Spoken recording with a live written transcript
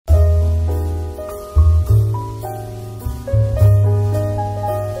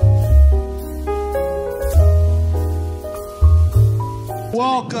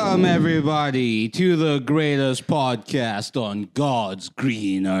Welcome, everybody, to the greatest podcast on God's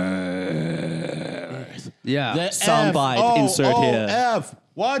green earth. Yeah. The Soundbite insert here. F.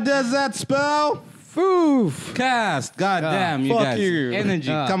 What does that spell? Foof. Cast. God damn, you fuck guys. you. Energy.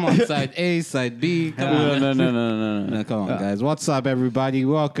 Come on, side A, side B. Come on. No. Come on, guys. What's up, everybody?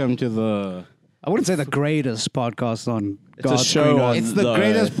 Welcome to the... I wouldn't say the greatest podcast on a God's show green on- earth. It's the the-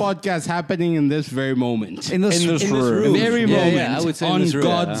 greatest podcast happening in this very moment. in this room. very Yeah, moment yeah, I would say in on this room.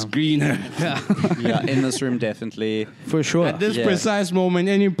 God's green earth. Yeah, in this room, definitely. for sure. At this Yeah. precise moment,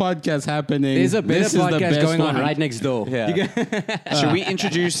 any podcast happening. There's a better this is the podcast best going on one. right next door. Yeah. Should we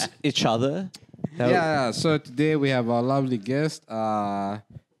introduce each other? Yeah, so today we have our lovely guest,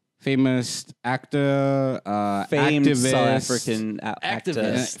 famous actor, Famed activist, South African actor.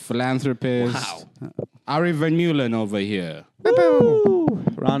 Activist. philanthropist. Wow. Ari Van Meulen over here.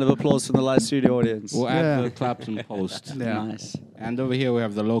 Round of applause from the live studio audience. We'll Yeah. add the claps and post. Yeah. Nice. And over here we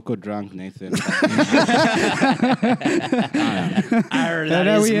have the local drunk Nathan. And then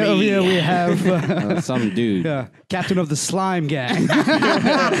over here we have Some dude. Captain of the Slime Gang.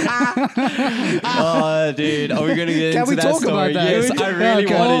 Oh, dude, are we gonna get Can into we that talk story? about that? Yes, I really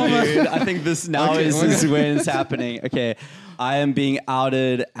Okay. want to, dude. I think this now Okay, is when it's happening. Okay, I am being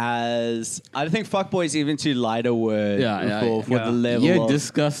outed as I think fuckboy is even too light a word for the level. You're of,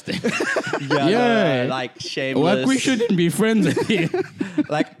 disgusting. yeah, no, like shameless. Like we shouldn't be friends with you.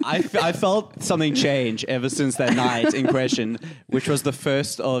 Like I felt something change ever since that night in question, which was the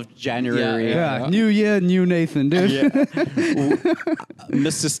 1st of January. Yeah. New year, new Nathan, dude. Yeah.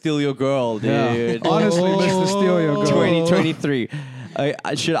 Mr. Steal Your Girl, dude. Yeah. Honestly, Mr. Steal Your Girl. 2023.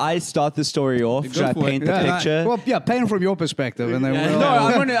 Should I start the story off? Should I for it. paint the Yeah, picture? well, yeah, paint from your perspective, and then we'll. No,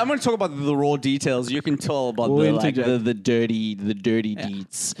 I'm gonna talk about the raw details. You can tell about We'll the interject. the dirty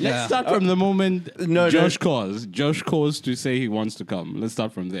deeds. Let's start from the moment No, Josh calls. Josh calls to say he wants to come. Let's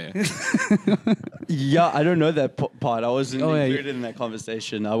start from there. Yeah, I don't know that part. I wasn't Oh, yeah, included in that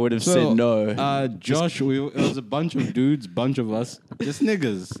conversation. I would have said no. Josh, it was a bunch of dudes, bunch of us, just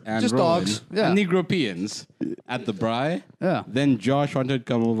niggas and Just rolling, dogs, yeah. and Negropeans at the braai. Yeah. Then Josh wanted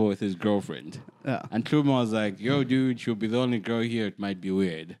to come over with his girlfriend. Yeah. And Truma was like, "Yo, dude, she'll be the only girl here. It might be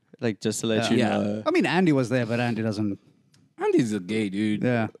weird." Like just to let Yeah. you Yeah. know. I mean, Andy was there, but Andy doesn't. Andy's a gay dude.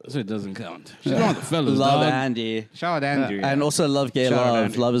 Yeah. So it doesn't count. She's one of the fellas. Love dog. Andy. Shout out Andrew. And also love gay Shout out love.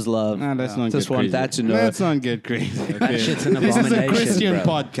 Andy. Love is love. Nah, let's not Just get want crazy. that to know. Let's not get crazy. Okay? shit's an This is a abomination, Christian bro.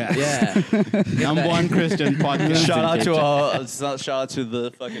 podcast. Yeah. Number one Christian podcast. Shout out to our shout out to the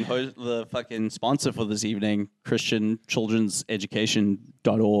fucking host, the fucking sponsor for this evening, Christian Children's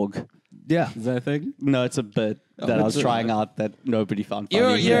Education.org. Yeah. Is that a thing? No, it's a bit that I was it's trying out that nobody found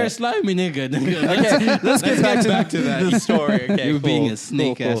funny. You're a slimy nigga. Okay, let's get back to the story. Okay, You cool. being a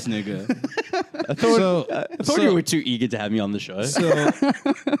snake Cool, ass cool. nigga. I thought, So- I thought you were too eager to have me on the show.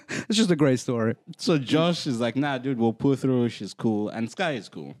 It's just a great story. So Josh is like, nah, dude, we'll pull through. She's cool. And Sky is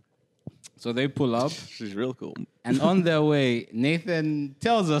cool. So they pull up. She's real cool. And on their way, Nathan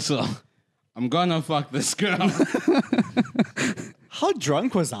tells us all, I'm gonna fuck this girl. How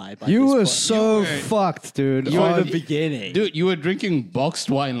drunk was I? By You this were point? so were- fucked, dude. you Oh, were the beginning. Dude, you were drinking boxed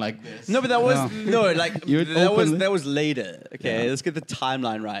wine like this. No, but that was no, like You openly- that was later. Okay, let's get the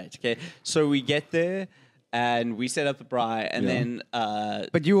timeline right. Okay, so we get there and we set up the braai, and then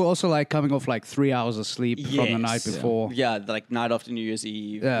But you were also like coming off like 3 hours of sleep from the night Yes. before. Yeah, like night after New Year's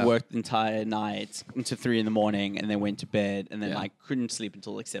Eve, Yeah. worked the entire night into 3 a.m, and then went to bed, and then Yeah. like couldn't sleep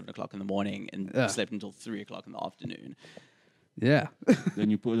until like 7 o'clock in the morning, and Yeah. slept until 3 o'clock in the afternoon. Yeah. Then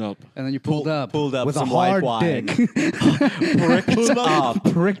you pull up. And then you pulled up with some a hard white wine. dick. Pricked up.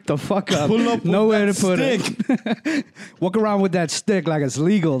 Prick the fuck up. Pull up with Nowhere to that put it. Walk around with that stick like it's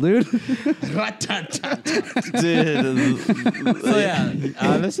legal, dude. Dude, So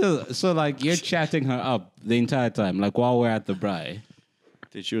yeah, so like you're chatting her up the entire time, like while we're at the braai.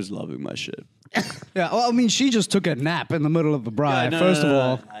 dude, she was loving my shit. Yeah, well, I mean, she just took a nap in the middle of the braai. First of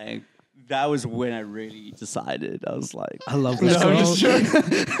all, that was when I really decided. I was like, I love this girl.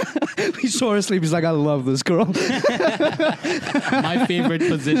 He saw her sleep. He's like, I love this girl. My favorite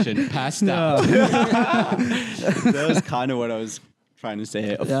position, passed out. that was kind of what I was trying to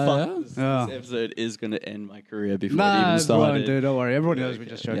say. Oh, fuck, this Yeah. episode is going to end my career before it Nah, even it's fine, started. dude. Don't worry. Everyone knows we're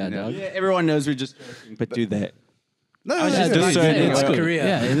just joking. Yeah, Yeah, dog. Yeah, everyone knows we're just joking, but do that. No, Yeah, it's just nice. so it's it's cool. career.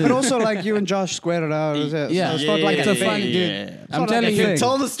 Yeah, it is. But also, like, you and Josh squared it out. Yeah. So it's not like Yeah, it's a yeah, fun, yeah, dude. yeah. It's I'm not telling like a you, thing.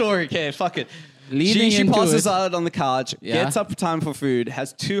 Tell the story, okay? Fuck it. leading She into passes it- out on the couch, Yeah. gets up time for food,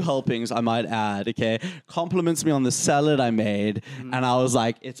 has 2 helpings, I might add, okay? Compliments me on the salad I made, and I was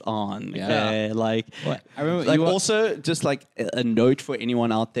like, it's on, okay? Like, I remember like you were- also, just like a note for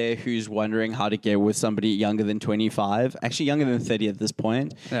anyone out there who's wondering how to get with somebody younger than 25, actually younger than 30 at this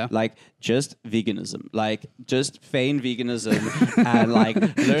point, Yeah. like, just veganism. Like, just feign veganism and, like,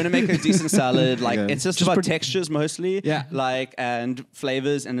 learn to make a decent salad. Like, Okay. it's just about textures mostly. Yeah. Like, and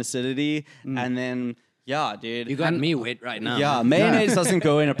flavors and acidity. And then, yeah, dude. You got me wet right now. Yeah, mayonnaise doesn't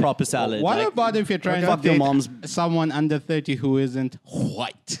go in a proper salad. What Like, about if you're trying to fuck your date mom's- someone under 30 who isn't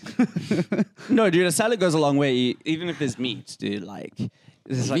white? No, dude, a salad goes a long way, even if there's meat, dude. Like,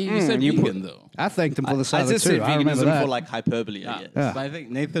 it's like, you said you vegan put- though. I thanked him for the I salad just too. said I remember veganism that. for like hyperbole, I guess. Yeah. But I think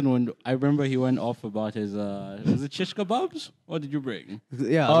Nathan I remember he went off about his was it shish kebabs? What did you bring?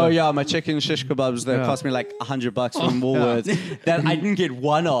 Yeah. Oh yeah, my chicken shish kebabs that Yeah. cost me like $100 from Woolworths that I didn't get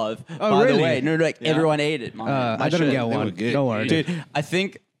one of. Oh, by really? the way, no, like everyone ate it. My I didn't shit. get one. good. Don't worry. Dude, I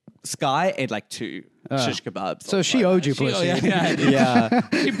think Sky ate like 2 shish kebabs. So she owed you pussy. Yeah.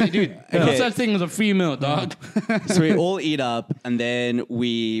 Dude, no such thing as a female, dog. So we all eat up, and then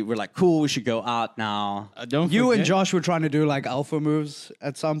we were like, "Cool, we should go out now." Don't You and forget- Josh were trying to do like alpha moves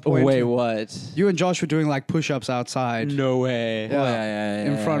at some point. Wait, what? You and Josh were doing like push-ups outside. No way. Yeah. yeah,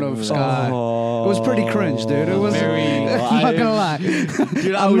 In front I of remember Sky. Oh. It was pretty cringe, dude. It was Very- I'm not gonna lie.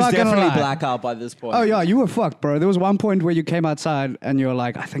 Dude, I I'm was not gonna definitely lie. blackout by this point. Oh yeah, you were fucked, bro. There was one point where you came outside and you were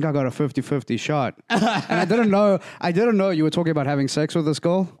like, I think I got a 50-50 shot. And I didn't know you were talking about having sex with this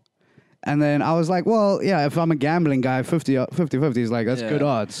girl. And then I was like, well, yeah, if I'm a gambling guy, 50-50 is like, that's good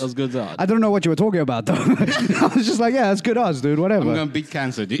odds. Those good odds. I don't know what you were talking about though. I was just like, yeah, that's good odds, dude, whatever. I'm gonna beat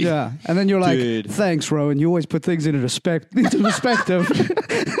cancer, dude. Yeah. And then you're like, Dude. thanks, Rowan. You always put things into perspective.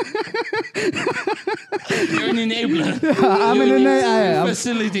 You're an enabler. I'm an enabler.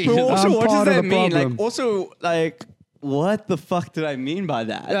 Facility. But also, I'm what does part of that the mean? problem. Like, also, like, what the fuck did I mean by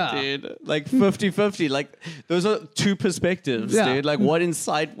that, Yeah. dude? Like 50-50. Like, those are 2 perspectives, Yeah. dude. Like, what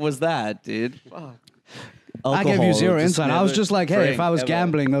insight was that, dude? Fuck. I gave you Alcohol zero just insight. I was never just like, hey, if I was drank ever.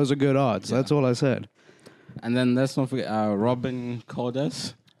 gambling, those are good odds. That's all I said. And then let's not forget, Robin called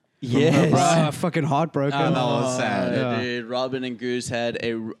us. Yes. Fucking heartbroken. Oh, that was sad. Yeah. Dude, Robin and Goose had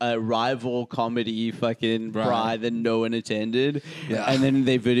a rival comedy fucking Right. pride that no one attended. Yeah. And then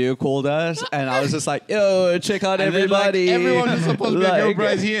they video called us, and I was just like, yo, check out And then, like, everybody. everyone is supposed to be a girl Like-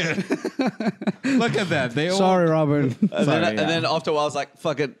 bride here. Look at that. They all Sorry, Robin. And, then, Sorry, and yeah. then after a while, I was like,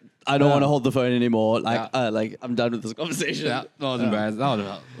 fuck it. I don't want to hold the phone anymore. Like, I'm done with this conversation. Yeah, that was embarrassing.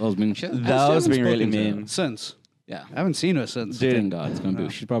 That was mean shit. That was being really mean. Since. Yeah. I haven't seen her since. Thank God, it's gonna be.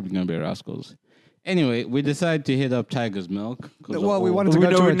 She's probably gonna be rascals. Anyway, we decided to hit up Tiger's Milk. 'cause Well, of we all- wanted to go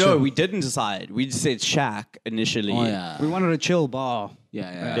to a chill. We didn't decide. We just said Shack initially. Oh yeah. We wanted a chill bar.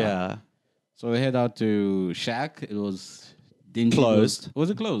 Yeah. Yeah. So we head out to Shack. It was dingy. Closed. Was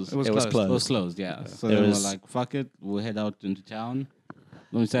it closed? It was It was closed. It was closed. Yeah. So It then was- we're like, fuck it. We'll head out into town.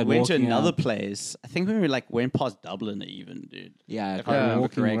 Then we started We went to walking another out. place. I think we were like went past Dublin even, dude. Yeah, if I I remember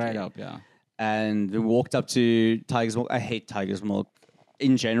walking right correctly. up. Yeah. And we walked up to Tiger's Milk. I hate Tiger's Milk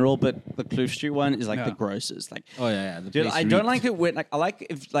in general, but the Kloof Street one is like Yeah. the grossest. Like, Oh yeah. The dude, place I don't reeked. like it when like I like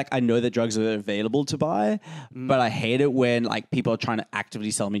if like I know that drugs are available to buy, but I hate it when like people are trying to actively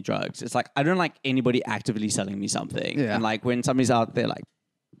sell me drugs. It's like I don't like anybody actively selling me something. Yeah. And like when somebody's out there like,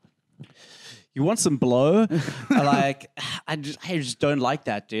 you want some blow? I just don't like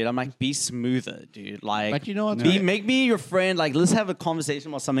that, dude. I'm like, be smoother, dude. Like, But you know what? Make me your friend. Like, let's have a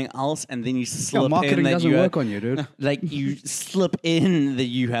conversation about something else, and then you slip Yeah, in marketing that doesn't you work have, on you, dude. like you slip in that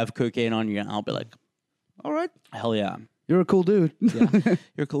you have cocaine on you, and I'll be like, All right. hell yeah, You're a cool dude. you're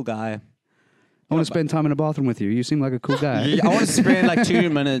a cool guy. I want to spend time in the bathroom with you. You seem like a cool guy. I want to spend like 2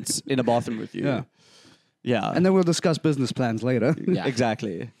 minutes in a bathroom with you. Yeah. Yeah. And then we'll discuss business plans later. Yeah.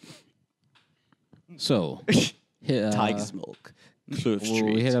 exactly. So, Tiger's Milk. Kloof well,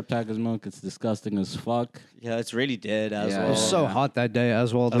 Street. we hit up Tiger's Milk. It's disgusting as fuck. Yeah, it's really dead as Yeah. well. It was so hot that day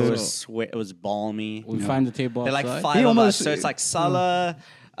as well, It dude. was sweat. It was balmy. We find the table They're like outside. 5 He of almost- us. So it's like Salah,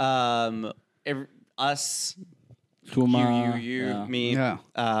 us, Kuma, you, yeah. me. Yeah.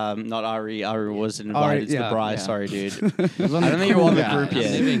 Not Ari. Ari wasn't Ari, invited to yeah. the bride. Yeah. Sorry, dude. It was on I don't think you're on the Yeah. group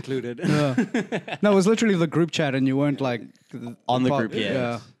yet. Never included. No, it was literally the group chat, and you weren't like On the part- group yet.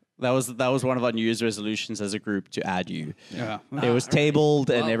 Yeah. That was one of our New Year's resolutions as a group to add you. Yeah. It was tabled,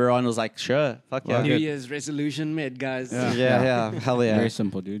 and everyone was like, "Sure, fuck yeah, New Year's resolution made, guys. yeah, hell yeah." Very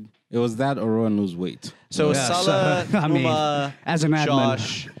simple, dude. It was that or run lose weight. So Yeah, Salah, so, I mean, Uma, as an admin.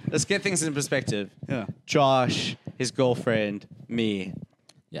 Josh. Let's get things in perspective. Yeah. Josh, his girlfriend, me.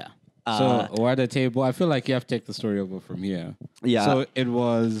 Yeah. Uh, So we're at the table. I feel like you have to take the story over from here. Yeah. So it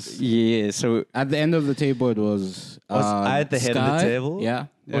was Yeah. So at the end of the table. It was. Was I at the head of the Sky? table? Yeah.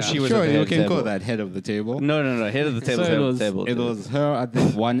 Or she was sure, at the you head of the can call table? that head of the table. no. Head of the table. So head it of was. the table. It was her at the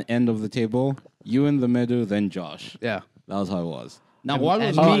one end of the table, you in the middle, then Josh. Yeah. That was how it was. Now what was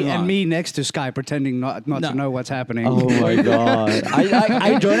And going me, on? and me next to Sky pretending not No. to know what's happening. Oh my god!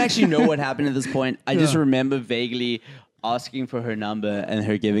 I don't actually know what happened at this point. I just remember vaguely asking for her number and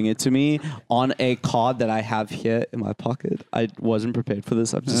her giving it to me on a card that I have here in my pocket. I wasn't prepared for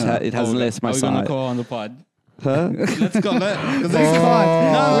this. I've just it hasn't left my Are we gonna side. call on the pod? Huh? Let's go. We can't. We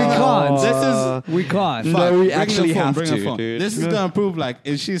can't. This is. We can't. No, Fuck, we bring actually the phone, have bring to, the phone. dude. This is gonna prove like,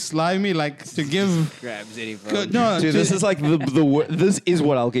 is she slimy? Like to give. Grab Zitty phone. Good, no, Dude, to, this is like this is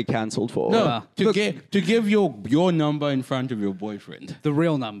what I'll get cancelled for. no to give your number in front of your boyfriend. The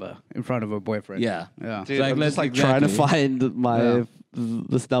real number in front of her boyfriend. Yeah. Yeah. Dude, Like, I'm let's just like trying to exactly. find my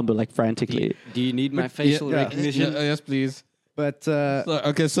this number like frantically. Do you need my facial recognition? Yes, please. But So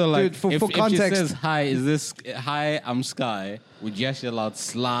like, Dude, for if context- she says hi, is this hi? I'm Sky. We just yell out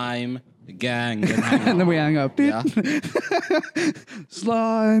slime, the gang, and then we hang up. Yeah.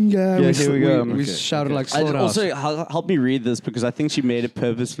 Slime, yeah. Yeah, here we go. We Okay, shouted like I slaughterhouse. also help me read this because I think she made it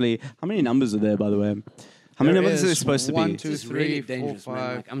purposely. How many numbers are there, by the way? How many There numbers are there is supposed to be? 1, 2, This is really 3, 4, dangerous, man.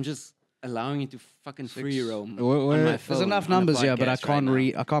 5. Like, I'm just allowing it to fucking free roam. Where- on where- my There's phone There's enough on the numbers here, but I podcast can't right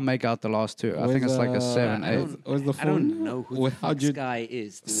read. I can't make out the last two. I think Where's, it's like a 7, I 8. don't, Where's the I don't phone? know who Well, the how'd fuck you- Sky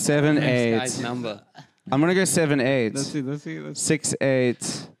is. Dude. 7, Next 8. guy's number. I'm gonna go 7, 8. Let's see. Let's see. 6,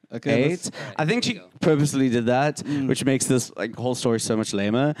 8. Okay, 8. I think she purposely did that, which makes this like whole story so much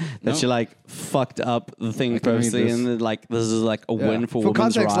lamer. That No. she like fucked up the thing I can read purposely, this. and then, like this is like a win for women's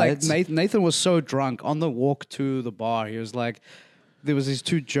context, rights. like Nathan was so drunk on the walk to the bar. He was like, there was these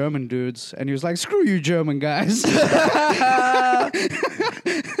 2 German dudes, and he was like, "Screw you, German guys."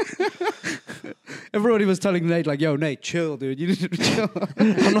 Everybody was telling Nate like, "Yo, Nate, chill, dude. You need to chill."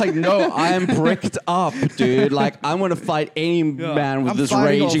 I'm like, no, I am bricked up, dude. Like I'm gonna fight any man with I'm this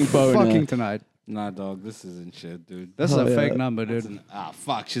fighting raging off boner. fucking tonight. Nah, dog. This isn't shit, dude. That's Oh, a yeah. fake number, dude. Ah,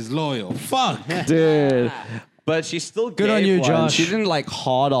 fuck. She's loyal. Fuck. Dude. But she still Good on gave you, one. Josh. She didn't like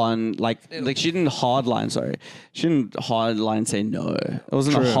hard on like she didn't hard line. Sorry, she didn't hard line say no. It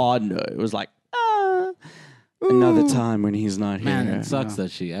wasn't a hard no. It was like another time when he's not Man, here. it sucks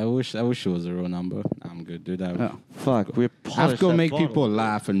that she. I wish it was a real number. I'm good, dude. Fuck, we I have to go make people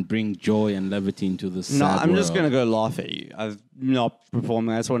laugh and bring joy and levity into this. No, sad I'm just world. gonna go laugh at you. I'm not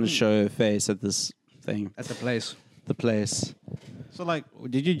performing. I just want to show her face at this thing, At the place. the place. So, like,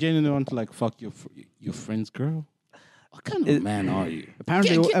 did you genuinely want to like fuck your friend's girl? What kind of man are you?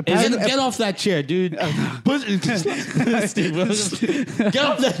 Apparently, Get off that chair, dude. Steve, get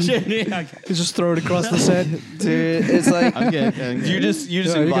off that chair. just throw it across the set. Dude, it's like Okay, you just Yeah,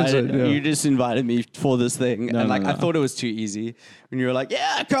 you can say it, yeah. you just invited me for this thing, and like I thought it was too easy. And you were like,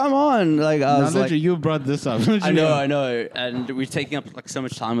 "Yeah, come on!" Like I was like, you brought this up. I know, and we're taking up like so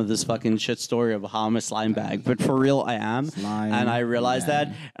much time with this fucking shit story of how I'm a slime bag, but for real, I am, Slime and I realize that,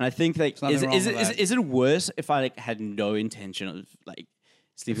 and I think like nothing is wrong with that. is it worse if I like had no intention of like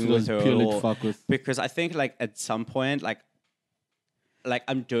sleeping If it with was her purely or to fuck with? because I think like at some point like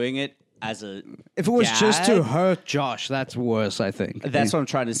I'm doing it as a If it was just to gag. hurt Josh, that's worse, I think. That's what I'm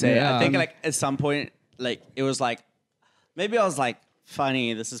trying to say. Yeah. I think like at some point, like it was like maybe I was like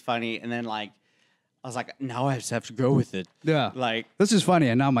funny, this is funny, and then like I was like, now I just have to go with it. Yeah. Like This is funny,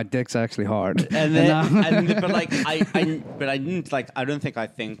 and now my dick's actually hard. and then now- but like I but I didn't like I don't think I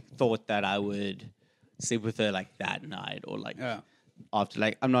thought that I would sleep with her like that night or like Yeah. after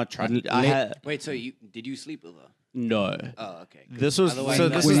like I'm not trying I late- had, Wait, so did you sleep with her? no. Oh, okay. good. This was Otherwise, so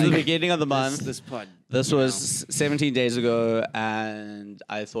that's this was the like- beginning of the month. This pod. This you know. was 17 days ago, and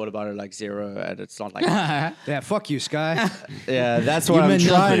I thought about it like 0, and it's not like Yeah, fuck you, Sky. yeah. That's what I'm meant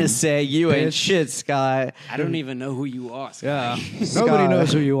trying to nothing. say. You ain't Bitch. shit, Sky. I don't even know who you are. Sky. Yeah. Nobody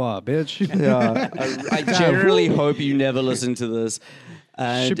knows who you are, bitch. Yeah, I generally hope you never listen to this.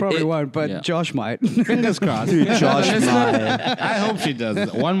 And She probably it- won't, but yeah. Josh might. Fingers crossed. Josh might. I hope she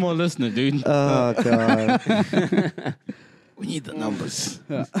does. One more listener, dude. Oh god. We need the numbers.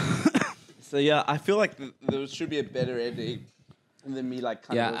 So yeah, I feel like there should be a better ending than me like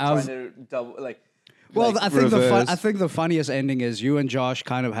kind Yeah, of I trying was- to double like. Well, like, I think reverse. I think the funniest ending is you and Josh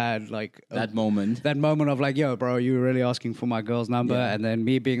kind of had like That moment. that moment of like, yo, bro, you were really asking for my girl's number, and then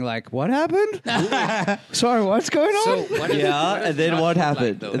me being like, what happened? Sorry, what's going on? So what if, Yeah, what if and then Josh what was like,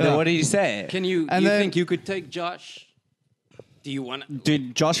 happened? though? And then what did he say? Can you? And you then- think you could take Josh? Do you want to?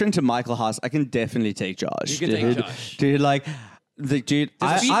 Dude, Josh went to Michael Haas. I can definitely take Josh. You can take dude. Josh. Dude, like, Dude,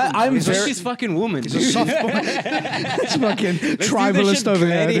 I'm I'm very. She's fucking woman. It's a soft boy. It's fucking tribalist over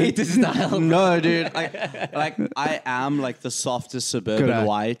here. dude. Gladiator style. No, dude. I am like the softest Good suburban eye.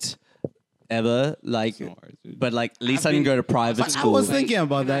 white ever. Like, hard, dude. but like at least I I've didn't been- go to private I school. was thinking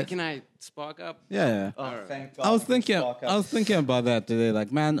about that. Can I spark up? Yeah. Oh, thank God. I was thinking about that today.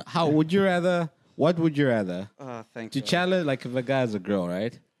 Like, man, how would you rather? What would you rather? Oh, thank To God. challenge, like, if a guy is a girl,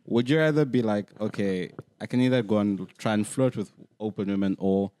 right? Would you rather be like, okay, I can either go and try and flirt with open women,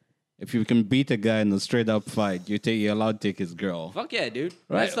 or if you can beat a guy in a straight up fight, you're allowed to take his girl. Fuck yeah, dude.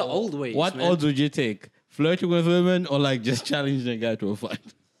 Right? That's the old ways. What man. odds would you take? Flirting with women, or like just challenging a guy to a fight?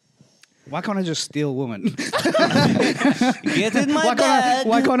 Why can't I just steal women? Get in my bed.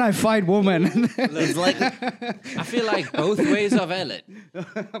 Why can't I fight women? It's like I feel like both ways are valid.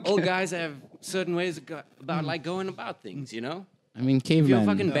 All guys have certain ways about like going about things, you know? I mean, If your caveman.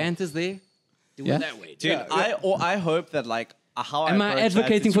 fucking banter's there, do Yeah. it that way. dude. I hope that like how Am I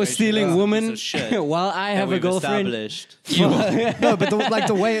advocating for stealing women while I have a girlfriend? Established. no, but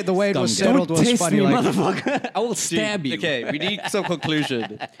the way it was Scum guy. settled was Taste funny. me, Like, motherfucker. I will stab you. Okay, we need some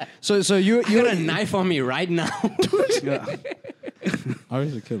conclusion. so you You got a knife on me right now.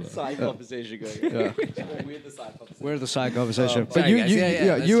 Ari's a killer. Side conversation going. we're the side conversation. but sorry, you, guys. you, Yeah,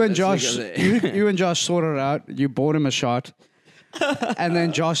 yeah, you let's- and Josh, let's look at you and Josh sorted it out. You bought him a shot, and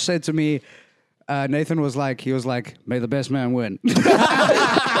then Josh said to me, Nathan was like, may the best man win.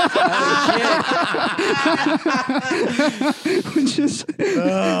 Which is,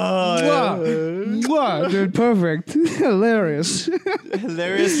 mwah, dude, perfect, hilarious.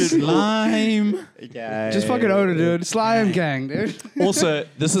 Hilarious. Lime. Just fucking own it, dude. Slime gang, dude. Also,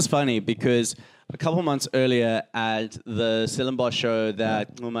 this is funny because a couple months earlier at the Stellenbosch show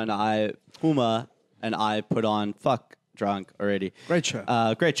that Puma and I put on, drunk already. Great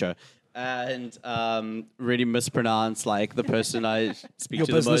show. Great show. And really mispronounced like the person I speak Your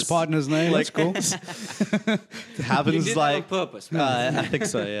to the business most. partner's name. Like, That's cool. It happens You did that like on purpose, man. I think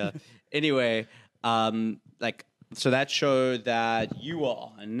so, yeah. Anyway, like so that show that you were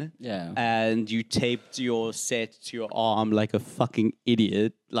on, Yeah. and you taped your set to your arm like a fucking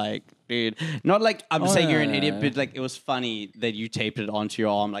idiot, like dude. Not like I'm saying you're an idiot, but like it was funny that you taped it onto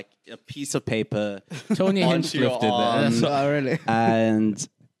your arm like a piece of paper. Tony onto your Hinchcliffe did that. arm. That's what- Oh, really? And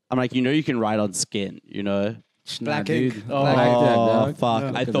I'm like, you can write on skin, Black Nah, ink. dude. Oh, Like that, dog. fuck.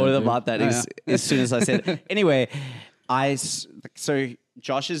 Look I at thought that, dude. about that as soon as I said it. Anyway, so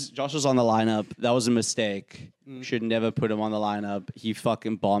Josh was on the lineup. That was a mistake. Should never put him on the lineup. He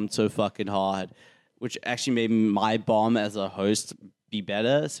fucking bombed so fucking hard, which actually made my bomb as a host be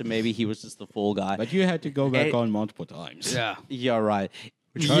better. So maybe he was just the fall guy. But you had to go back It- on multiple times. Yeah. You're right.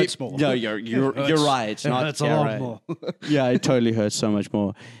 Which hurts more. No, you're right. It Not, hurts a yeah, lot right. more. Yeah, it totally hurts so much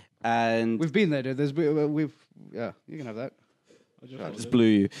more. And We've been there, dude. Yeah, you can have that. I just blew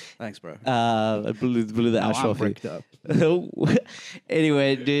you. Thanks, bro. I blew the ash I'm off you. bricked up.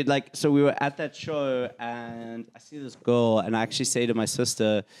 Anyway, dude, like, so we were at that show, and I see this girl, and I actually say to my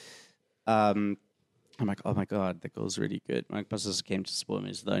sister, I'm like, oh my god, that girl's really good. My sister came to support me.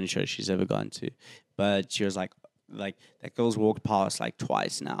 It's the only show she's ever gone to, but she was like that girl's walked past like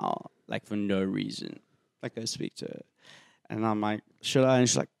twice now, like for no reason. Like, go speak to her, and I'm like, should I? And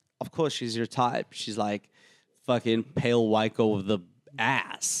she's like, of course, she's your type. She's like, fucking pale white girl with the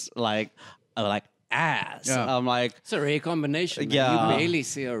ass, like ass. Yeah. I'm like, It's a rare combination. Man. Yeah. You barely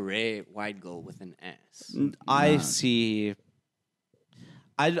see a rare white girl with an ass. I see.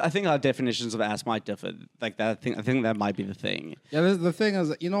 I think our definitions of ass might differ. Like that. I think that might be the thing. Yeah, the thing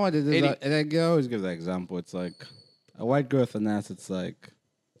is, you know what it is? I always give that example. It's like a white girl with an ass. It's like,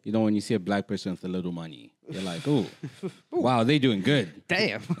 you know, when you see a black person with a little money, you're like, ooh, wow, they doing good.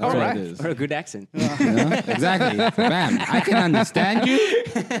 Damn. That's All what right. it is. Or a good accent. You know? Exactly. Bam. I can understand you.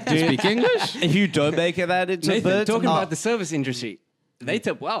 Do you speak English? If you don't make it that into a Nathan, bit, talking about the service industry, they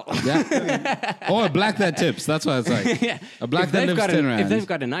tip well. Yeah. Or a black that tips. That's what it's like. Yeah. A black if that they've lives got 10 If rand. they've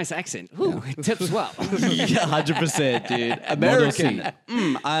got a nice accent, ooh, it tips well. yeah, 100%, dude. American.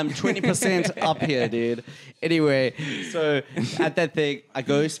 I'm 20% up here, dude. Anyway, so at that thing, I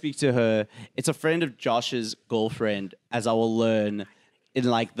go speak to her. It's a friend of Josh's girlfriend, as I will learn in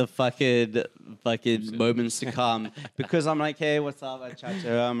like the fucking moments to come. Because I'm like, hey, what's up? I chat to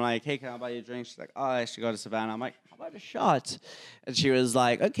her. I'm like, hey, can I buy you a drink? She's like, oh, I actually got a Savannah. I'm like, how about a shot? And she was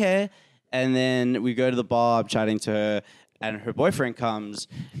like, okay. And then we go to the bar. I'm chatting to her, and her boyfriend comes,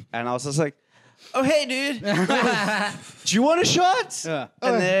 and I was just like, oh, hey, dude. Do you want a shot? Yeah.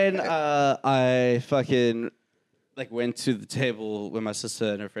 And then I fucking like went to the table where my sister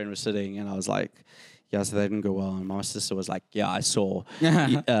and her friend were sitting, and I was like, yeah, so that didn't go well. And my sister was like, yeah, I saw.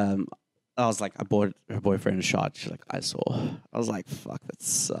 I was like, I bought her boyfriend a shot. She's like, I saw. I was like, fuck, that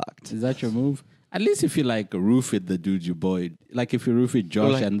sucked. Is that your move? At least if you like roofied the dude you bought, like if you roofied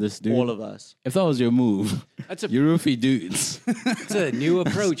Josh Like, and this dude, all of us. if that was your move, That's a you roofie dudes, It's a new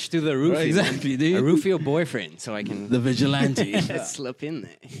approach to the roofie. exactly, man. dude. A roofie your boyfriend, so I can the vigilante. slip in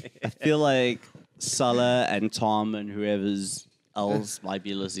there. I feel like Sulla and Tom and whoever's else might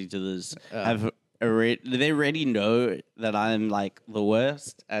be listening to this they already know that I'm like the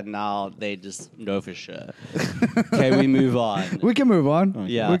worst, and now they just know for sure. Okay, we move on. We can move on.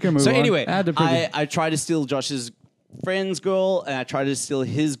 Yeah. We can move so on. anyway, I had a pretty- I tried to steal Josh's friend's girl, and I tried to steal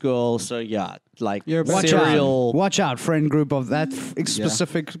his girl. So yeah, like You're Watch serial, out. Watch out, friend group of that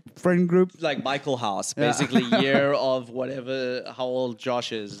specific friend group. like Michael House, basically year of whatever how old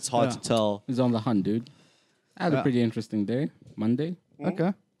Josh is. It's hard Yeah. to tell. He's on the hunt, dude. I had a Yeah. pretty interesting day. Monday,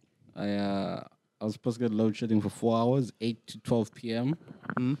 Okay. I was supposed to get load shedding for 4 hours, 8 to 12 p.m.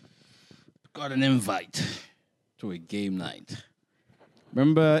 Got an invite to a game night.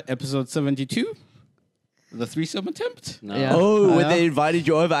 Remember episode 72? The threesome attempt? No. Yeah. Oh, when they invited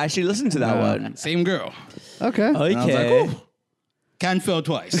you over, I actually listened to that one. Same girl. Okay. Okay. And I was like, oh, can't fail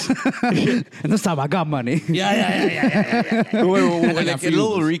twice. And this time I got money. Wait, like a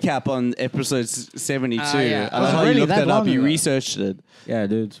little recap on episode 72. yeah. I love Was it how really you looked that that up. long You ago? researched it. Yeah,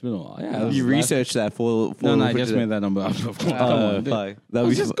 dude, it's been a while. Yeah, it was You last- researched that for No, I for just today. made that number up. Come Oh, on, dude. fuck. That Let's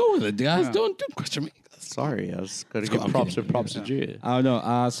was just go with it, guys. Don't question me. Sorry, I was going to go, give I'm props kidding. to props to Jew. I don't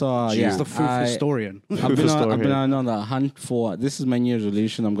know. So She's yeah, the food historian. I've been on a hunt for. This is my New Year's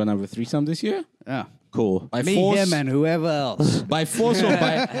resolution. I'm gonna have a threesome this year. Yeah. Cool. By Me, force, him, and whoever else. by force or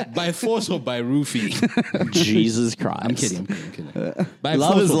by force or by roofie. Jesus Christ. I'm kidding. By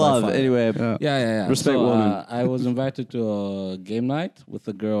Love force is or by love. fire. Anyway. Yeah. Respect so, women. I was invited to a game night with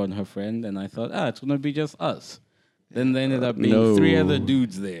a girl and her friend, and I thought, it's gonna be just us. Then there ended up being No. 3 other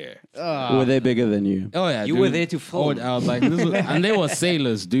dudes there. Were they bigger than you? Oh yeah, You dude. were there to film. I was like, and they were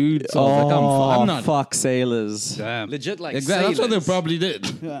sailors, dude. So I was like, I'm not. fuck sailors. Damn. Legit like Exactly. That's what they sailors. probably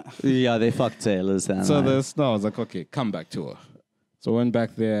did. Yeah, they fucked sailors. Then, So right? I was like, okay, come back to her. So I went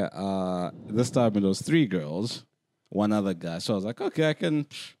back there. This time it was 3 girls, 1 other guy. So I was like, okay, I can.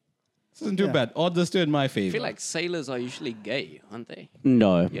 This isn't too bad. Odds are still in my I favor. feel like sailors are usually gay, aren't they?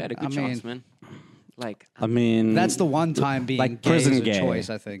 No. You had a good I chance, mean- man. Like, I mean, That's the one time being Like gay prison is a gay. choice,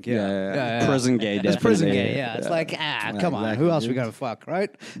 I think. Yeah. Yeah. prison gay. It's prison definitely. gay, yeah. It's like, come on. exactly, Who else we dude. gonna fuck, right?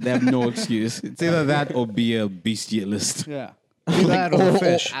 they have no excuse. It's either that or be a bestialist. Yeah. Do that or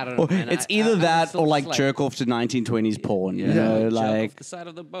fish. I don't know. Man. It's I- either I'm that still or like just jerk off to 1920s porn. You Yeah, know, jerk like off the side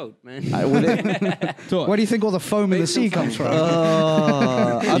of the boat, man. Where do you think all the foam in the sea comes from? I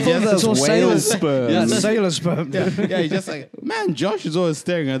thought that It's all was whale sailors. sperm. Yeah, sailor sperm. Yeah, he's just like, man, Josh is always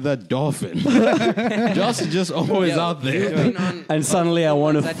staring at that dolphin. Josh is just always out there. And suddenly I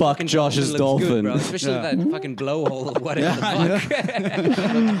want to That fuck fucking Josh's looks dolphin. good, bro. Especially that fucking blowhole or whatever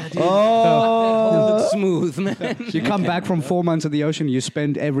the fuck. Oh, Looks smooth, man. You come back from 4 months of the ocean, you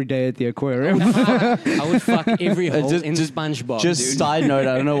spend every day at the aquarium. I would fuck every hole just- in just- SpongeBob, just dude. side note,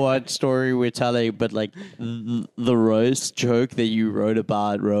 I don't know what story we're telling, but like the roast joke that you wrote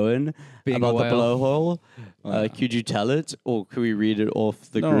about Rowan Being about a the whale. blowhole. Could you tell it, or could we read it off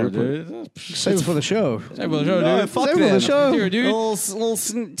the No, group? dude. Save it for the show. Save it for the show, No, dude. fuck Save it for the them. show. Here, dude. Little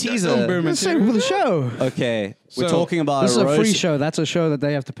Don't teaser. burn Let's save it for the show. Okay, we're So, talking about This is a roast. free show. That's a show that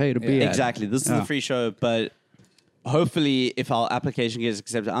they have to pay to be at. Exactly. This is Yeah. the free show, but hopefully, if our application gets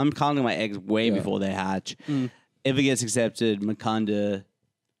accepted, I'm counting my eggs way before they hatch. If it gets accepted, Makanda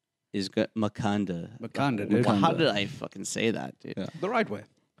is Makanda. Wakanda, dude. How did I fucking say that, dude? Yeah. The right way.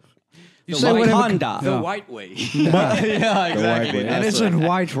 You The say whatever. Wakanda. The Yeah. white way. Yeah, exactly. And it's in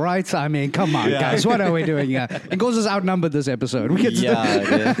white, right? I mean, come on, guys. What are we doing here? Ingles is outnumbered this episode. We get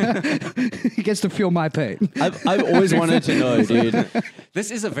to he gets to feel my pain. I've always wanted to know, dude. This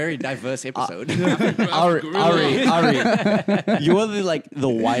is a very diverse episode. Ari, you are the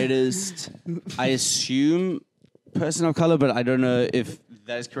whitest, I assume, person of color, but I don't know if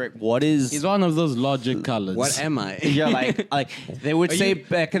that is correct. What is? He's one of those logic colors. What am I? Yeah, like they would say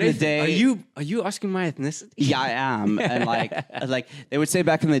back in the day. Are you asking my ethnicity? Yeah, I am, and like they would say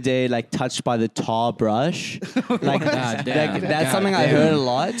back in the day, like touched by the tar brush. Like God damn. that's God something I damn. heard a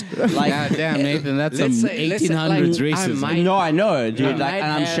lot. Like, God damn, Nathan, that's some Let's say- 1800s like, I racism. might- no, I know, dude. I Like, might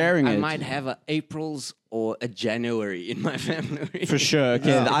and I'm have- sharing it. I might have a April's or a January in my family. For sure.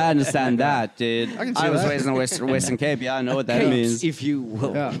 Okay, I understand that, dude. I was raised in the Western Cape. Yeah, I know what that means. if you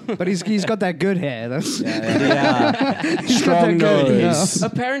will. Yeah. But he's got that good hair. That's Yeah. Strong that good, nose.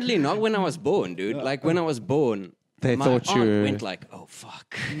 Apparently not when I was born, dude. Like when I was born, They my thought aunt you- went like, "Oh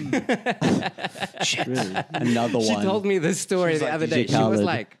fuck." Another She one. told me this story She's the like other DJ day. She was Khaled.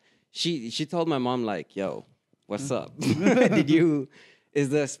 like, she told my mom like, "Yo, what's up? Is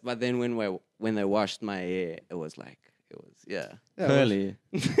this?" But then when they washed my hair, it was Curly.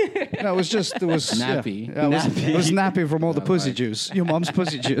 No, it was Nappy. Yeah, it was nappy from all the pussy juice. Your mom's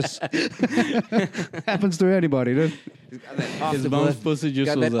pussy juice. Happens to anybody, dude. His mom's pussy juice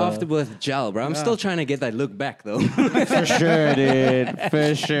got was that afterbirth gel, bro. I'm still trying to get that look back though. For sure, dude.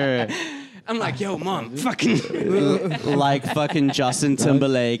 For sure. I'm like, yo, mom, fucking. Like fucking Justin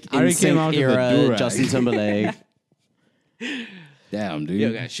Timberlake, Ari came out NSYNC with a era do-rag. Justin Timberlake. damn, dude.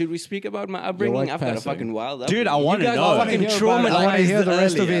 Yo, guys, should we speak about my upbringing? white I've got a passing. fucking wild Dude, I upbringing. wanna You guys know. are I fucking I want to hear traumatized the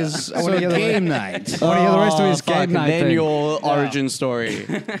rest of earlier. his. I want So to hear the game night. I want to hear the rest of his fuck, game night then thing. your origin story,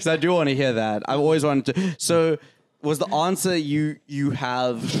 because I do want to hear that. I've always wanted to. So, was the answer you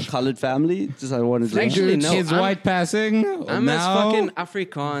have colored family? Just I wanted to. Actually, no. Kids I'm- white passing. I'm as now. fucking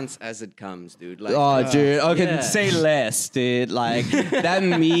Afrikaans as it comes, dude. Like, Oh, dude. Okay, Yeah. say less, dude. Like that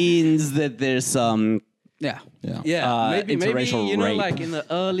means that there's some. Yeah. Yeah. yeah, maybe interracial you know, rape. like in the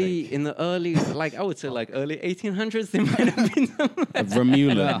early, like I would say, like early 1800s, there might have been some.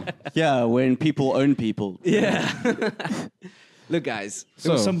 Vermeulen. Yeah, when people own people. Yeah. Look, guys,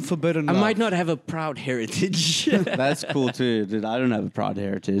 There was So, some forbidden. I love. might not have a proud heritage. That's cool too, dude. I don't have a proud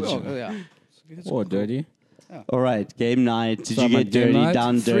heritage. Oh, yeah. or dirty. All right, game night. Did So you I'm at get game dirty, night.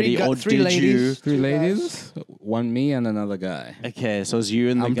 down dirty, or three did ladies. 3 ladies, one me and another guy. you? Okay, so it's you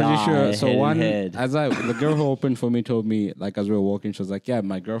and the I'm guy. pretty sure. So head one, and head. the girl who opened for me told me, like as we were walking, she was like, "Yeah,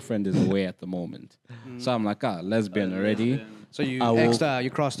 my girlfriend is away at the moment." So I'm like, lesbian already. So you I will- you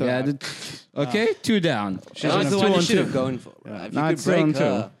crossed her. Yeah, I did. Okay, 2 down. That's Now it's the 2 one you on should 2. have gone for. Right? If Now you could it's 2 on break 2.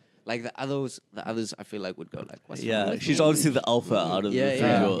 her, like the others, I feel like would go like, what's Yeah, wrong with she's you? obviously the alpha out of the three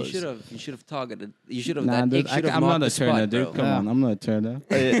Yeah. girls. You should have targeted. You should have. Nah, that dude, egg should have I'm marked not a the turner, spot, dude. bro. Come on, I'm not a turner.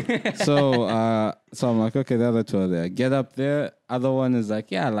 So I'm like, okay, the other two are there. Get up there. Other one is like,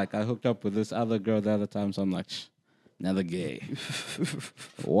 yeah, like I hooked up with this other girl the other time. So I'm like, another gay.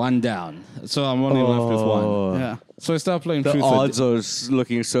 1 down. So I'm only left with one. Yeah. So I start playing The truth or odds are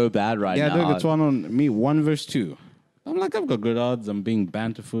looking so bad right Yeah, now. dude, it's 1 on me, 1 versus 2. I'm like, I've got good odds. I'm being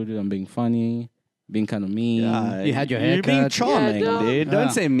banterful. I'm being funny, being kind of mean. Yeah, You had your You're being haircut. charming, Yeah, dude. Yeah.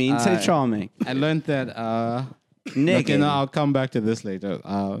 Don't say mean, say charming. I learned that. Nigga. Okay, no, I'll come back to this later.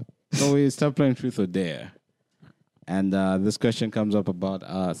 So we start playing truth or dare, and this question comes up about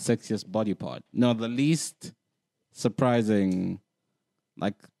sexiest body part. No, the least surprising,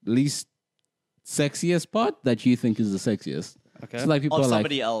 like least sexiest part that you think is the sexiest. Okay. It's like people Of are like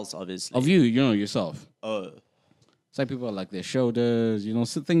somebody else, obviously. of you know yourself. Oh, It's like people are like their shoulders,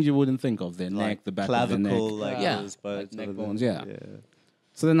 things you wouldn't think of, their neck, the back of their neck. clavicle, like Yeah. those parts Neck of bones, it. yeah.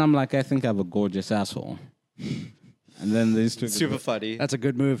 So then I'm like, I think I have a gorgeous asshole. And then these two Super funny. That's a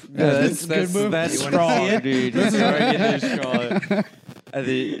good move. That's good move. That's strong, dude. That's very strong. I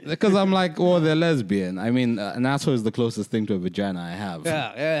think because I'm like, well, they're lesbian. I mean, an asshole is the closest thing to a vagina I have.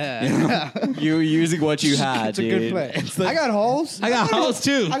 Yeah. you're using what you had, It's a dude. good play. I got holes. I got holes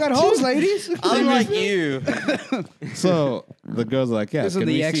too. I got holes, ladies. I'm like you. So the girl's like, yeah, This is can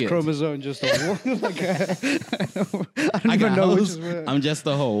the we X see it? chromosome. Just like I don't I even got know which holes. is where. I'm just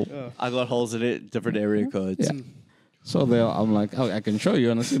a hole. I got holes in it, different area codes. Yeah. So I'm like, oh, I can show you.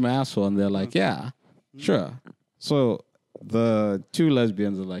 Want to see my asshole? And they're like, yeah, sure. So the 2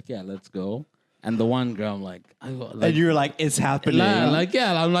 lesbians are like, yeah, let's go. And the one girl, I'm like, And you're like, it's happening. I'm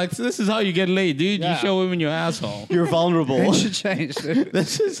like, so this is how you get laid, dude. Yeah. You show women your asshole. You're vulnerable. It should change. Dude.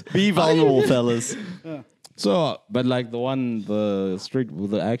 This is Be vulnerable, fellas. so, but like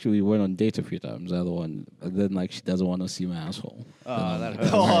actually we went on date a few times. The other one, and then like she doesn't want to see my asshole. Oh, that hurts.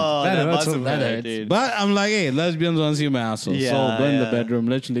 Oh, That that hurts must a have lot. hurt, dude. But I'm like, hey, lesbians want to see my asshole. Yeah, So go in the yeah. bedroom,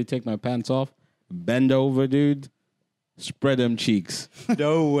 literally take my pants off, bend over, dude, spread them cheeks.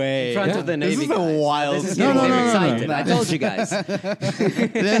 No way. In front of the Navy This is guys. a wild This is No, getting no, them no, no, excited. no. I told you guys.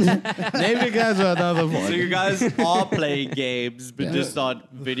 Then Navy guys are another So point. you guys are playing games, but just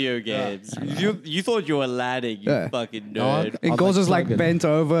not video games. You thought you were landing, you Yeah. fucking No, nerd. And I'll Goals is like plug it. bent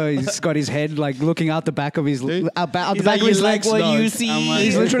over. He's got his head like looking out the back of his Dude. out the He's back like, of his you like legs. what you I'm see. like-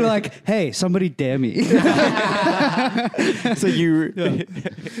 He's literally like, "Hey, somebody dare me." So you.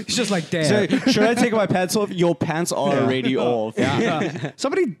 He's just like, So "Dare." should I take my pants off? Your pants are already off.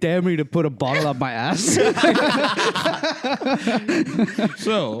 Somebody dare me to put a bottle up my ass.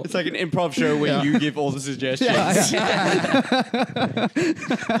 So It's like an improv show where you give all the suggestions.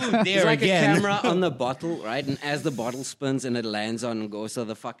 There's like a camera on the bottle, right? And as the bottle spins and it lands on Go, so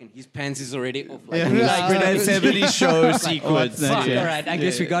his pants is already off. Like, he's Like like, Renee 70 show sequence. fuck, Yeah. all right, I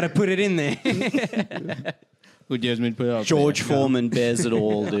guess we got to put it in there. who dares me to put it out George there? Foreman bears it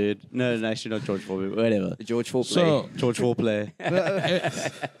all, dude. No, actually not George Foreman. Whatever. George Foreplay. So George Foreplay.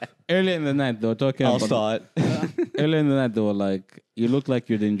 earlier in the night, they were talking I'll about. start. Earlier in the night, they were like, "You look like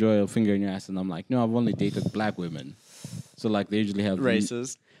you'd enjoy a finger in your ass," and I'm like, "No, I've only dated black women." So like, they usually have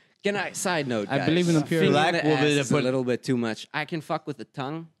Racist. Can I side note? I guys, believe in the pure- fingering Black the women ass have is a put- little bit too much. I can fuck with the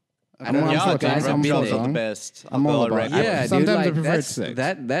tongue. I I'm don't know all if for you guys tongue. have I'm been for Jobs there. are the tongue. best. I'm I'll all go on about record. Yeah, dude, Sometimes I like, prefer that's, sex.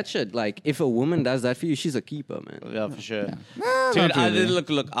 that shit. Like, if a woman does that for you, she's a keeper, man. Yeah, for sure. Not Dude, really.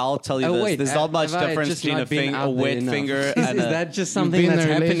 look, I'll tell you Oh, this. wait, There's not much have I difference just between not a, been out a there wet enough? finger Is and a... that just been something in that's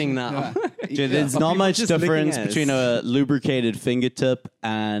a happening relation- now? Dude, there's Are not people much just licking difference ass? between a lubricated fingertip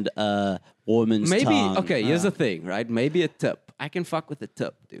and a woman's Maybe, tongue. okay, here's the thing, right? Maybe a tip. I can fuck with a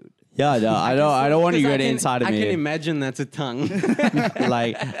tip, dude. Yeah, no, I don't want you to Because get inside of I can me. imagine that's a tongue.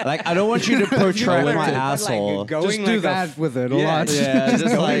 like I don't want you to protract Like, my like, asshole. going Just like do a that with it a yeah, lot. Yeah,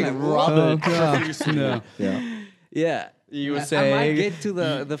 just like rub it. Yeah. Yeah. Yeah. You were I might saying get to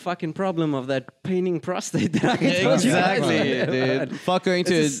the fucking problem of that paining prostate that I told you guys exactly, about. dude. Fuck going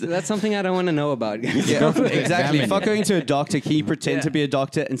to. That's something I don't want to know about, guys. Yeah, Examine exactly. it. Fuck going to a doctor. Can you pretend Yeah. to be a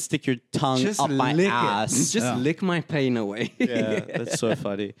doctor and stick your tongue Just up my lick ass? it. Just lick my pain away. Yeah, that's so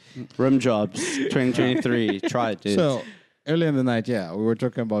funny. Rim jobs, 2023. Try it, dude. So earlier in the night, yeah, we were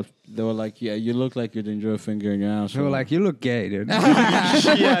talking about. They were like, "Yeah, you look like you'd enjoy a finger in your ass." They were like, you look gay, dude.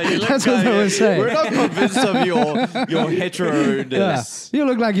 yeah, you look That's what they were saying. We're not convinced of your heteroness. Yeah. You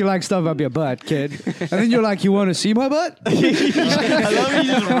look like you like stuff up your butt, kid. And then you're like, you want to see my butt? I love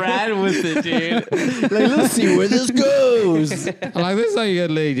you just ran with it, dude. Like, let's see where this goes. I'm like, "This is how you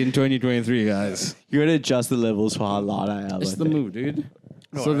get laid in 2023, guys." You're gonna adjust the levels for how loud I am. It's I the think. move, dude.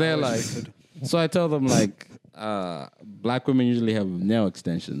 So they're like, so I tell them like, black women usually have nail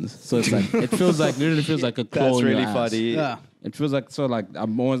extensions. So it's like, it literally feels like a claw That's in your really ass. funny. Yeah. It feels like, so like,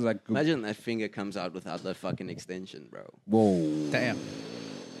 I'm always like, Imagine that finger comes out without the fucking extension, bro. whoa. Damn.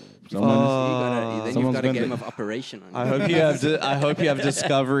 Someone- Then you've Someone's got a gonna- game of operation on I you. hope you have. I hope you have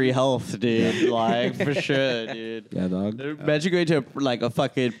Discovery Health, dude. Like for sure, dude. yeah, dog. Imagine going to like a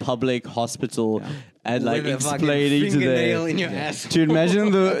fucking public hospital and like With a fucking explaining to fingernail them. in your ass. Dude,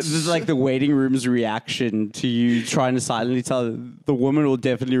 imagine the waiting room's reaction to you trying to silently tell the woman will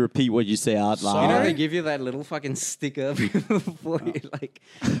definitely repeat what you say out You know, they loud. give you that little fucking sticker before you like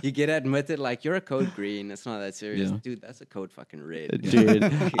you get admitted. Like you're a code green. It's not that serious, Yeah. dude. That's a code fucking red. Dude,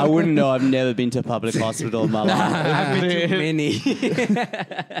 I wouldn't know. I've never been to a public hospital in my life. I've been to many.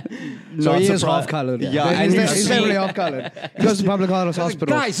 So he is surprised. off-colored. Yeah, he's, and he's you heavily see- off-colored. He goes to public hospital.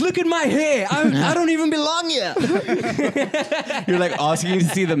 Guys, look at my hair. I don't even belong here. You're like asking to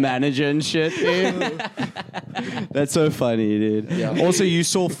see the manager and shit, dude. That's so funny, dude. Yeah. Also, you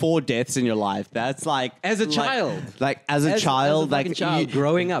saw 4 deaths in your life. That's like As a child. Like as a As child, a fucking like child, you-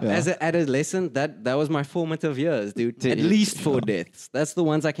 growing up Yeah. as an adolescent, that was my formative years, dude. At least 4 deaths. That's the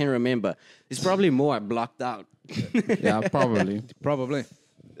ones I can remember. There's probably more I blocked out. Yeah, probably. Probably.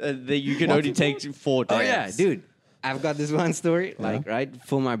 that you can only take 4 Oh deaths. yeah, dude. I've got this one story. Like, right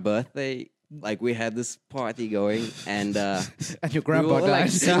for my birthday, like we had this party going, and And your we grandpa were all, like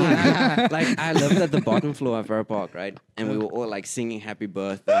died. singing. Like I lived at the bottom floor of our park, right? And we were all like singing "Happy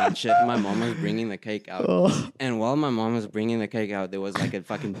Birthday" and shit. My mom was bringing the cake out, and while my mom was bringing the cake out, there was like a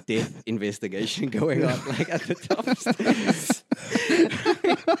fucking death investigation going on, like at the top stairs.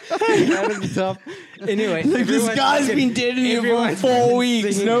 Right at the top. Anyway, Like, this everyone guy's fucking- been dead in here for everyone's 4 weeks.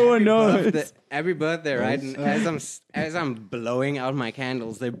 singing No one Happy knows. Birthday- Happy birthday, right? And as I'm blowing out my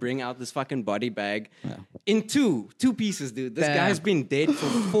candles, they bring out this fucking body bag in two pieces, dude. This Damn. guy's been dead for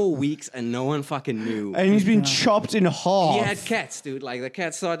 4 weeks and no one fucking knew. And he's been chopped in half. He had cats, dude. Like the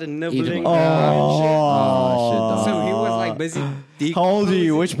cat started nibbling. him. Oh, So he was like busy. How old are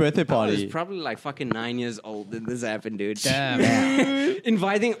you? decomposing. Which birthday I was party? probably like fucking 9 years old when this happened, dude. Damn.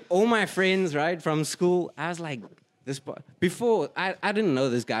 Inviting all my friends, right, from school. I was like, before I didn't know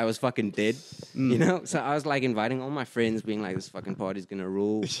this guy was fucking dead, you know. So I was like inviting all my friends, being like, "This fucking party's gonna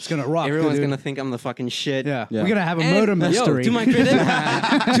rule. It's gonna rock. Everyone's dude. gonna think I'm the fucking shit." Yeah. Yeah. We're gonna have a And, murder mystery. Yo, to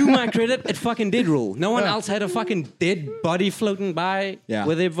my credit, it fucking did rule. No one else had a fucking dead body floating by Yeah.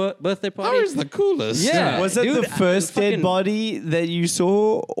 with their birthday party. Ours the coolest. Yeah. Was that dude, the first dead fucking- body that you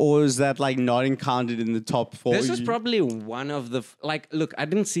saw, or was that like not encountered in the top 4? This was probably one of the like. Look, I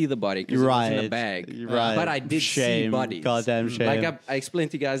didn't see the body because You're it was in right. the bag. You're right. But I did see Shame. bodies. Goddamn shame. Like I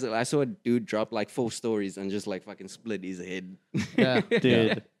explained to you guys that I saw a dude drop like 4 stories and just like fucking split his head. Yeah.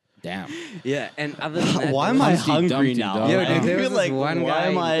 dude. Damn. Yeah, and other than that, Why there am I was- Humpty hungry Dumpty now? dog. Yo, I dude, there feel was like this one why guy.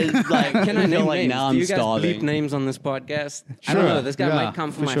 am I like? Can I feel name like names? now Do I'm you guys bleep starving. names on this podcast? I don't Sure. know. This guy Yeah, might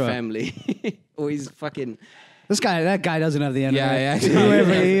come from for my sure. family, or he's fucking. That guy doesn't have the internet. Yeah, yeah.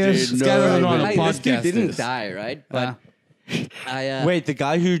 Whoever he is. Dude, This guy doesn't know how to Like, this dude podcast didn't this. die, right? But I Wait, the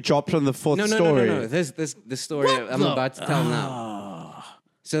guy who dropped on the 4th no, story. no. This story I'm about to tell now.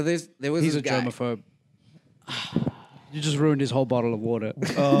 So there was He's this a guy. germaphobe. You just ruined his whole bottle of water.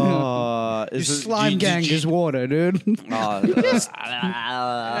 You slime gang his water, dude. Rim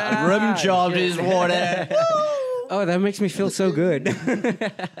job is water. Oh, that makes me feel so good.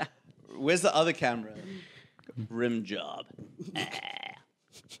 Where's the other camera? Rim job.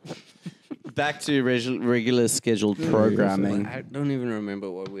 Back to regular scheduled programming. I don't even remember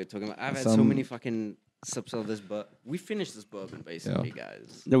what we were talking about. I've had so Some- many fucking sips of this, but we finished this bourbon basically,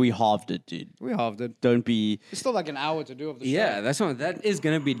 guys. No, we halved it, dude. We halved it. Don't be. It's still like an hour to do of the show. Yeah, that is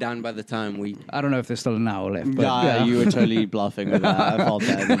gonna be done by the time we. I don't know if there's still an hour left. But Nah, yeah. you were totally bluffing with that. I felt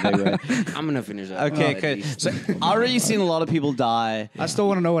that in a big way. I'm gonna finish that. Okay, at okay. least. So I already seen a lot of people die. I still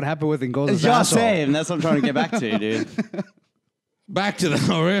want to know what happened with Ngolo's Yeah, asshole. same. That's what I'm trying to get back to, dude. Back to the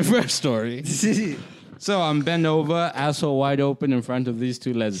very first story. So I'm bent over, asshole wide open in front of these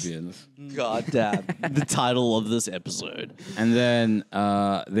two lesbians. God damn. The title of this episode. And then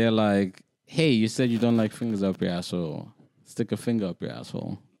they're like, hey, you said you don't like fingers up your asshole. Stick a finger up your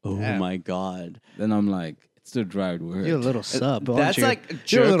asshole. Oh Yeah. my god. Then I'm like, it's the right word. You're a little sub, aren't That's you?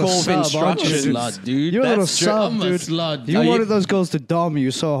 like You're a little jerk-off sub, aren't you? instructions. Slut, dude. You're a little That's sub, I'm a dude. slut. You Are wanted you- those girls to dom you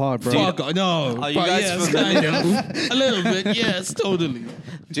so hard, bro. Fuck, no. Are you But guys yes, familiar? kind of. A little bit, yes, totally.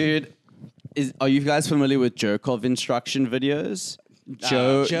 Dude, are you guys familiar with jerk-off instruction videos?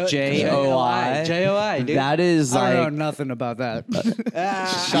 J-O-I. J-O-I, dude. That is I don't like... know nothing about that.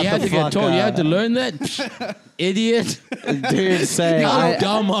 You had to get told. You had to learn that, idiot. Dude, say... How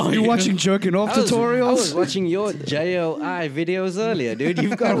dumb are You you? watching jerking off I was tutorials? watching your JOI videos earlier, dude.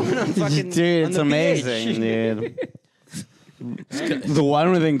 You've got one on fucking. Dude, on it's the amazing, PH. dude. The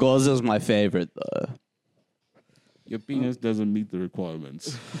one with Ngozi is my favorite, though. Your penis doesn't meet the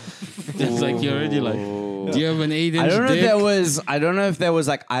requirements. It's like you're already like, do you have an 8-inch I don't know dick? if there was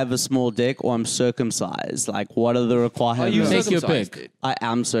like I have a small dick or I'm circumcised. Like, what are the Are requirements? you Take your circumcised, pick. dude? I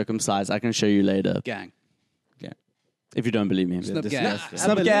am circumcised. I can show you later Gang. if you don't believe me. Snip gang. Disgusting.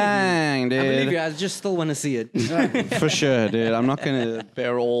 Snap gang, I believe dude. you. I just still want to see it. For sure, dude. I'm not gonna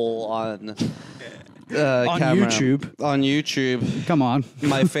bear all on On camera. YouTube. On YouTube. Come on.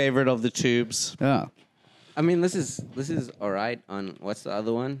 My favorite of the tubes. Yeah. I mean, this is all right on what's the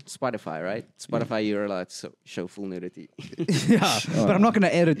other one? Spotify, right? Spotify, you're allowed to show full nudity. Yeah. But I'm not going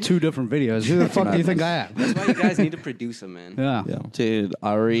to edit two different videos. Who the fuck do you think I am? That's why you guys need a producer, man. Yeah. Yeah. Dude,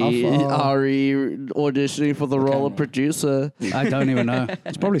 Ari How auditioning for the role of producer. I don't even know.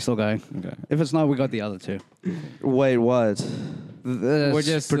 It's probably still going. Okay. If it's not, we got the other two. Wait, what? We're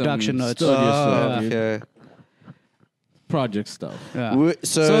just production notes. studio Yeah. stuff, dude. okay. Project stuff. Yeah.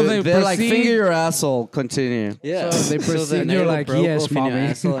 So they they're like, proceed- finger your asshole, continue. Yeah. So they the proceed, nail you're like, broke yes, off in your mommy.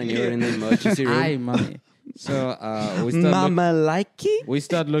 asshole and you're in the emergency room. Aye, mommy. So we start, Mama like it? we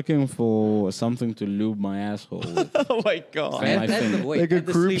start looking for something to lube my asshole with. Oh my god. Fan- At the- wait, Like a at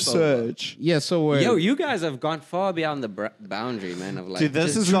the group sleepover. search. Yeah, so we're... Yo, you guys have gone far beyond the boundary, man. Of like, Dude,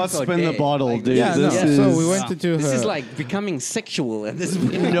 this just is not truth or spin the dare. bottle, Like, dude. yeah, This no, is... so we went to This her. is like becoming sexual at this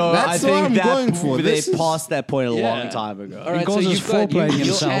point. No, That's I what think I'm that going for. they This is- passed that point a Yeah. long time ago. All right, calls so us you've got foreplaying your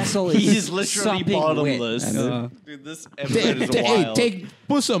himself. asshole is He's literally sopping bottomless. wet. Dude, this episode is wild.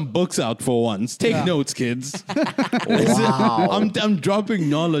 Put some books out for once. Take notes, kids. Wow. I'm dropping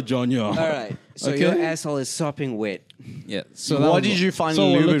knowledge on you. All right, so Okay. your asshole is sopping wet. Yeah. So What did you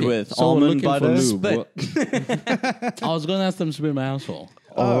finally we're lube it looking- with? So we're Almond looking for butter? lube. Spit. I was gonna ask them to spit my asshole.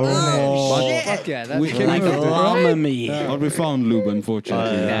 Oh, Fuck yeah. That's We- like llama meat. But we found lube,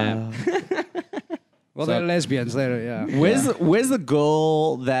 unfortunately. Well, they're lesbians. They're, yeah. Where's the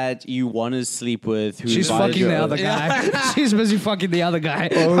girl that you want to sleep with? Who She's invited fucking you the over? other guy. She's busy fucking the other guy.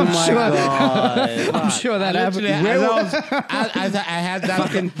 Oh my god. I'm sure that happened. I had that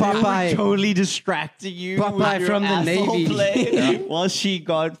fucking Popeye. Totally distracting you Popeye with your from the asshole Navy. play while she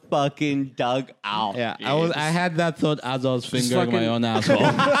got fucking dug out. Yeah, dude. I had that thought as I was fingering my fucking- own asshole.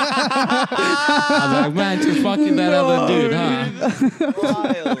 I was like, man, she's fucking that other dude, huh?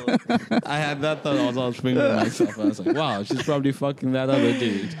 Wild. I had that thought as I was fingering myself. I was like, wow, she's probably fucking that other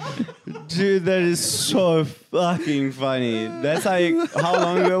dude. Dude, that is so fucking funny. That's how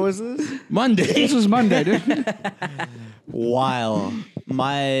long ago was this? Monday. This was Monday, dude. Wow.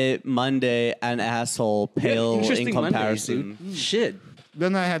 My Monday and asshole pale in Interesting Mondays, comparison. dude. Shit.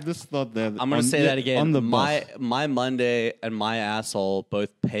 Then I had this thought that I'm gonna say that again. On the my bus. my Monday and my asshole both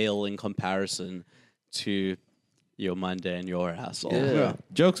pale in comparison to your Monday and your asshole. Yeah.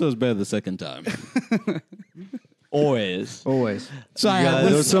 Jokes was better the second time. Always. Always. So I Yeah, had there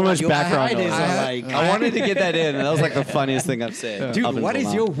this, was so much Your background Fridays noise. are like, I wanted to get that in, and that was like the funniest thing I've said. dude, up what until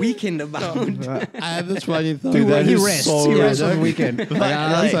is now. your weekend about? I had this funny thought. Dude, that he is rests. so He rests good. on the weekend.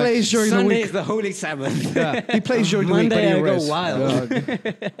 Like, he plays during the Sunday week. is the Holy Sabbath. Yeah, he plays during the week, but Monday he I go rests.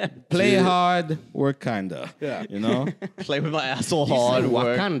 wild. Play hard, work kinda. Yeah. You know? Play with my asshole hard, said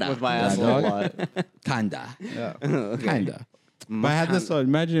work Wakanda. with my Yeah, asshole dog. a lot. Kinda. Yeah. Kinda. But I had this thought,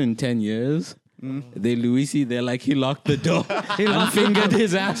 imagine in 10 years, they Luisi, they're like, he locked the door and fingered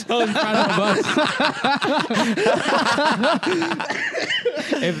his asshole in front of us.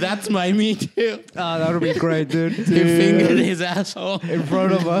 If that's my me too. Oh, that would be great, dude. He fingered his asshole in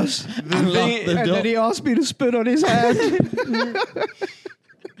front of us. and locked the And door. then he asked me to spit on his hand.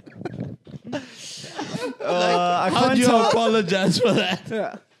 I How can't do you tell. apologize for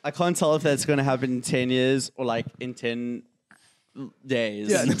that? I can't tell if that's going to happen in 10 years or like in 10 days.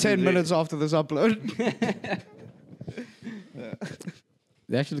 Yeah, 10 minutes after this upload.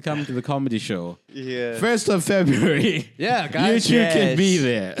 They actually come to the comedy show. Yeah. 1st of February. Yeah, You guys. two can Yes. be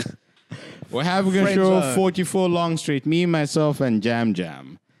there. We're having a Friend show, zone. 44 Long Street, me, myself, and Jam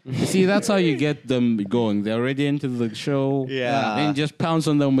Jam. You see, that's how you get them going. They're already into the show. Yeah. Then just pounce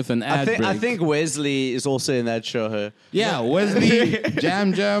on them with an ad break. I think Wesley is also in that show. Yeah, Wesley,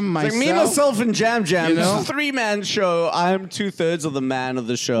 Jam Jam, myself. Like me, myself, and Jam Jam. You know? It's a 3-man show. I'm 2/3 of the man of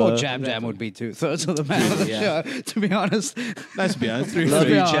the show. Well, Jam Jam would be 2/3 of the man of the Yeah. show, to be honest. Let's be honest. Love Let's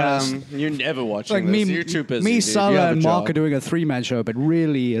be you, honest. Jam. You're never watching Like this. me, You're too busy. me, dude. Salah, You have a and Mark job. are doing a 3-man show, but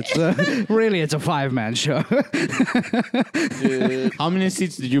really, it's a it's a 5-man show. Dude. How many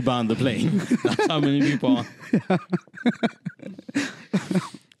seats did you buy on the plane? That's how many people on.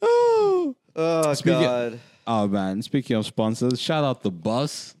 Oh, Speaking- God. Oh, man. Speaking of sponsors, shout out the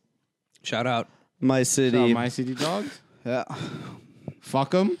bus. Shout out. My Shout out city. My City Dogs. Yeah.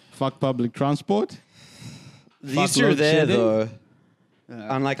 Fuck them. Fuck public transport. These Fuck two are load there, shedding. though.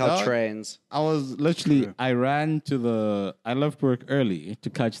 Unlike our Dog. trains. I was literally, I left work early to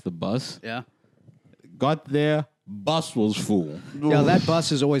catch the bus. Yeah. Got there, bus was full. Yeah, that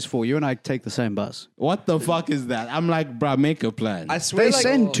bus is always full. You and I take the same bus. What the fuck is that? I'm like, bruh, make a plan. I swear, They like,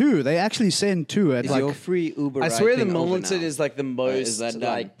 send two. They actually send two at Is like. your free Uber I ride swear the thing over Momenton now? is like the most is that done?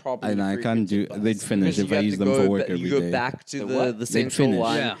 like probably. I can't do, frequented they'd bus. finish Because if you I have use to them go for work ba- every You go day. back to The the what? the central finish.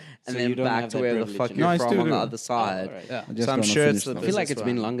 one, Yeah. and So then you don't back have to that where the privilege fuck anymore. you're No, I from still on the do. other side. Oh, right. Yeah. I just So I'm wanna sure finish it's the them. I feel like business it's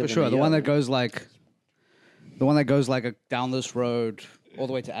been one. longer For than sure, a the one year. that goes like, down this road all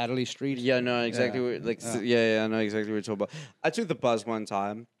the way to Adderley Street. Yeah, no, exactly. Yeah. Yeah. I know exactly what you're talking about. I took the bus one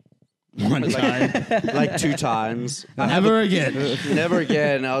time, One time. like 2 times. Never again. Never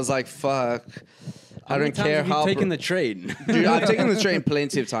again. I was like, fuck. I don't care how. taken the train. Dude, I've taken the train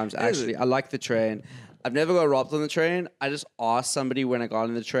plenty of times, actually. I like the train. I've never got robbed on the train. I just asked somebody when I got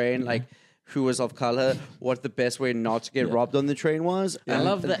on the train, like, who was of color, what the best way not to get robbed on the train was. I and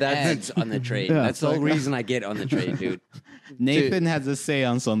love the that's- ads on the train. Yeah. That's the whole reason I get on the train, dude. Nathan has a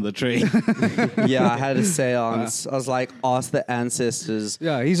seance on the train. Yeah, I had a seance. I was like, ask the ancestors.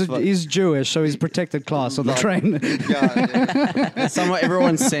 Yeah, he's Jewish, so he's protected class on the train. Somehow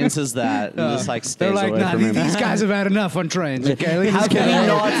everyone senses that and just like stays They're like, away nah, from him. these guys have had enough on trains. Okay, leave this Have kid we alone.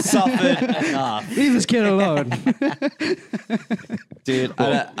 not suffered enough? Leave this kid alone. Dude,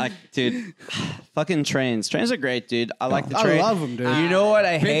 dude, fucking trains. Trains are great, dude. I like the I train. love 'em, dude. You know what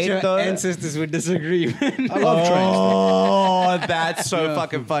I Bet hate your though? ancestors would disagree. I love trains. Oh, that's so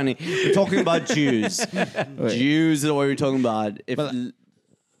fucking funny. We're talking about Jews. Jews is what we're talking about. If But-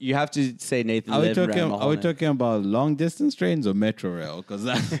 you have to say Nathan Are we Levin talking? ran Are we Mulholland. talking about long distance trains or metro rail? Because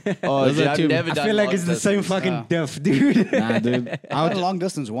that. Oh, those dude, are I've two- never I done feel like long it's the same distance. fucking duff, dude. Nah, dude. I had a long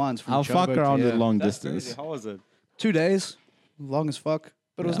distance once. From I'll fuck Joburg to around with here. long distance. How was it? 2 days, long as fuck,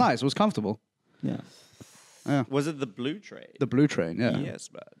 but it was nice. It was comfortable. Yeah. Was it the blue train? The blue train, yeah, Yes,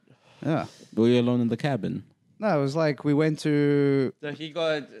 man. yeah. Were you alone in the cabin? No, it was like we went to So he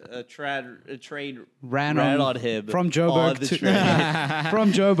got a train ran on on him from on Joburg the to train.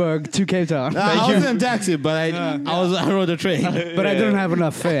 from Joburg to Cape Town. I was in a taxi, but I rode a train. But I didn't have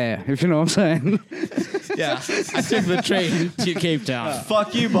enough fare, if you know what I'm saying. Yeah, I took the train to Cape Town.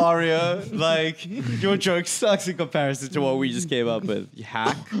 Fuck you, Mario. Like, your joke sucks in comparison to what we just came up with. You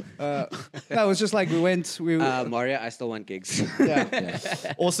hack. No, it was just like we went. Mario, I still want gigs. Yeah.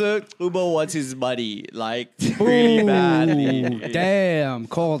 Also, Uber wants his money, like, really badly. Damn,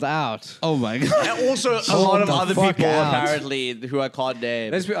 called out. Oh my god! And also, a lot of the other fuck people, out. apparently, who I can't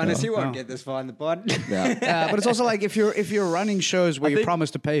name. Let's be honest, you won't get this far in the pod. Yeah, But it's also like if you're running shows where you think-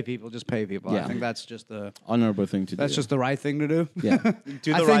 promise to pay people, just pay people. I Yeah. think that's just honorable thing to do. the right thing to do. Yeah. Do I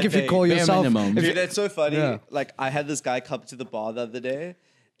the think right if you thing. call Bare yourself, minimum. if Dude, you- that's so funny. Yeah. Like, I had this guy come to the bar the other day,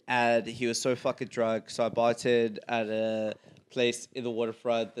 and he was so fucking drunk. So I bartended at a place in the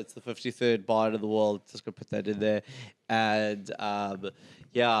waterfront that's the 53rd bar in the world. Just gonna put that in there. And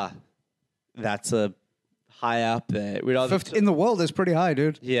yeah, that's a high up there. We're not 50 in the world is pretty high,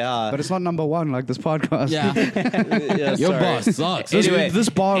 dude. yeah, But it's not number one like this podcast. Yeah. yeah, Your sorry. boss sucks. This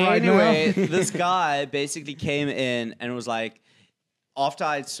bar right now. Anyway, this guy basically came in and was like, after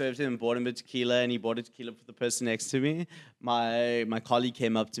I'd served him and bought him a tequila, and he bought a tequila for the person next to me, my colleague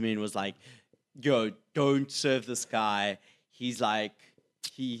came up to me and was like, yo, don't serve this guy. He's like,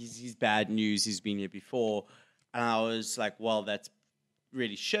 he's bad news. He's been here before. And I was like, well, that's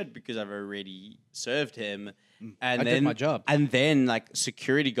really shit because I've already served him. And I did my job. And then like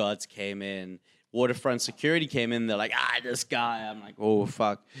security guards came in. Waterfront security came in. They're like, this guy. I'm like, oh,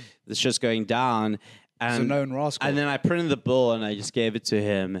 fuck. This shit's going down. And, He's a known rascal. And then I printed the bill and I just gave it to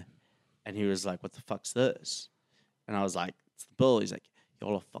him. And he was like, what the fuck's this? And I was like, it's the bill. He's like,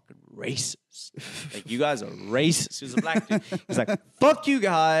 y'all are fucking racist. Like, you guys are racist. He was a black dude. He's like, fuck you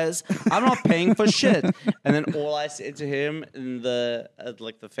guys. I'm not paying for shit. And then all I said to him in the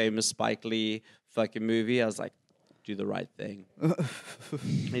like the famous Spike Lee fucking movie, I was like, do the right thing.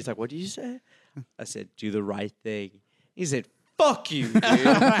 He's like, what did you say? I said, do the right thing. He said, fuck you, dude.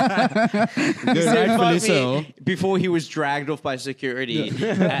 He said, rightfully "Fuck me," so. before he was dragged off by security.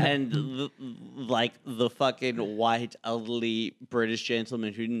 And the fucking white elderly British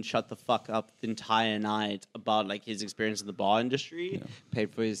gentleman who didn't shut the fuck up the entire night about like his experience in the bar industry,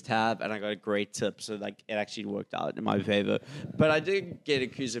 paid for his tab, and I got a great tip. So like it actually worked out in my favor. But I did get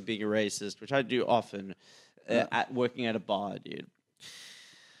accused of being a racist, which I do often at working at a bar, dude.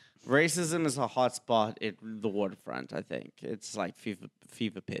 Racism is a hot spot at the waterfront. I think it's like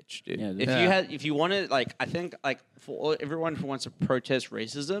fever pitch, dude. Yeah, If you want to, like, I think like for everyone who wants to protest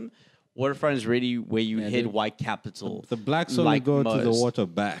racism, waterfront is really where you hit dude. white capital. The blacks only like go to the most. water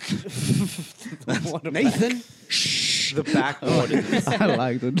back. Nathan. The back waters. I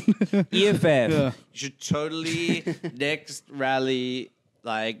liked it. EFF. Yeah. You should totally next rally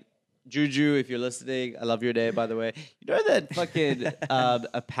like. Juju, if you're listening, I love your name, by the way. You know that fucking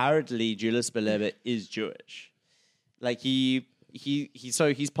apparently Julius Malema is Jewish. Like he's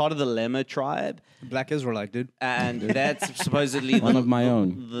part of the Lemma tribe, Black Israelite, dude. and that's supposedly One of my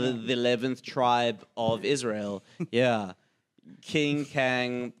own. the 11th tribe of Israel. Yeah, King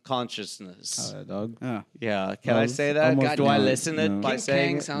Kang consciousness. Dog. Yeah. Yeah, can I Well, say that? almost Do I no. listen it No. by King saying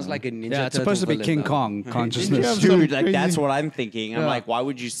Kang it? sounds like a ninja. Yeah, it's supposed to be Turtle King villain, Kong Did consciousness. you have Dude, like crazy- that's what I'm thinking. I'm Yeah. like, why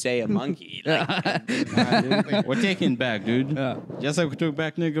would you say a monkey? Like, We're taking back, dude. Yeah. Just like we took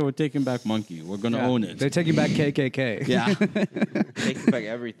back nigga, we're taking back monkey. We're gonna Yeah. own it. They're taking back KKK. yeah. take back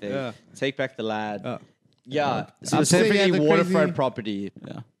everything. Yeah. Take back the lad. Yeah. Yeah, I'm saying specifically the waterfront crazy- property.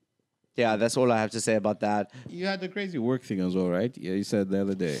 Yeah. Yeah, that's all I have to say about that. You had the crazy work thing as well, right? Yeah, you said the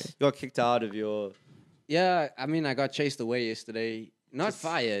other day. You got kicked out of your. Yeah, I mean, I got chased away yesterday. Not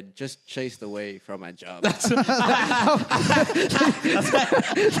fired, just chased away from my job.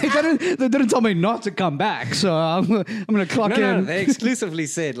 They didn't tell me not to come back, so I'm gonna clock No, in. they exclusively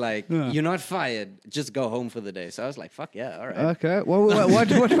said like, Yeah. "You're not fired. Just go home for the day." So I was like, "Fuck yeah, all right." Okay.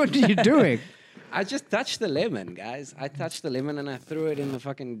 What are you doing? I just touched the lemon, guys. I touched the lemon and I threw it in the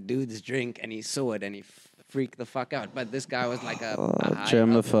fucking dude's drink, and he saw it and he freaked the fuck out. But this guy was like a high up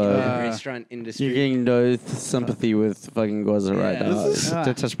germaphobe. in the restaurant industry. You're getting no sympathy with fucking Gwaza right Yeah. now. This is-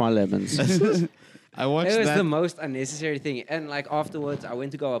 Don't touch my lemons. I watched It was that. the most unnecessary thing. And like afterwards, I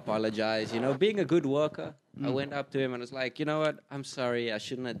went to go apologize. You know, being a good worker, I went up to him and was like, you know what? I'm sorry. I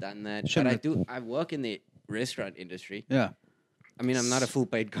shouldn't have done that. Shouldn't But I work in the restaurant industry. Yeah. I mean, I'm not a full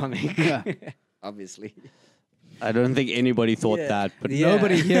paid comic. Yeah. Obviously. I don't think anybody thought Yeah. that, but Yeah.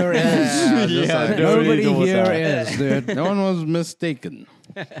 Nobody here is. Yeah, Nobody thought here that. is, dude. no one was mistaken.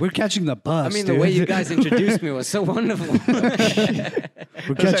 We're catching the bus. I mean, dude. the way you guys introduced me was so wonderful.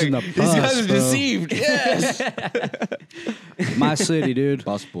 We're catching the bus. bro. Yes. My city, dude.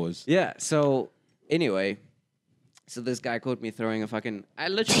 Boss boys. Yeah. So anyway, so this guy caught me throwing a fucking. I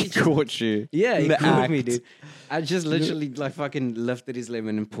literally just, Caught you. yeah, he The caught me, act. dude. I just literally like fucking lifted his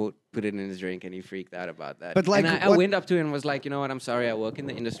lemon and put it in his drink, and he freaked out about that. But, like, and I what- went up to him and was like, you know what? I'm sorry. I work in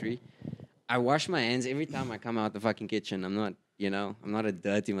the industry. I wash my hands every time I come out the fucking kitchen. I'm not. You know, I'm not a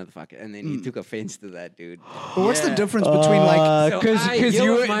dirty motherfucker. And then he took offense to that, dude. But what's the difference between like? So Because here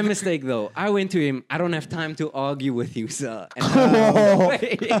you was were my mistake, though. I went to him. I don't have time to argue with you, sir. And No,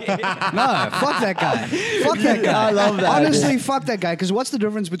 fuck that guy. Fuck that guy. I love that. Honestly, fuck that guy. Because what's the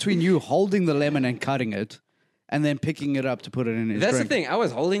difference between you holding the lemon and cutting it, and then picking it up to put it in his That's drink? the thing. I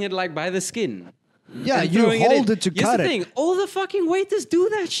was holding it like by the skin. Yeah, and you throwing hold in. it to Here's cut the it. thing. All the fucking waiters do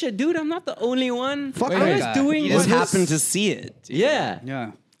that shit, dude. I'm not the only one. Fuck I that was guy. doing You just this. happened to see it. Yeah.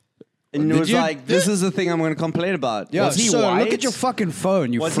 Yeah. And it Did was you- like, this is the thing I'm going to complain about. Yo, was he sir, white? look at your fucking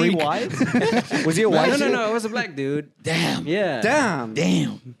phone, you Was freak. he white? Was he a white? No, it was a black dude. Damn. Yeah. Damn.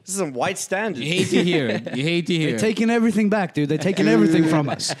 Damn. This is some white standards. You hate to hear it. You hate to hear They're it. taking everything back, dude. They're taking everything from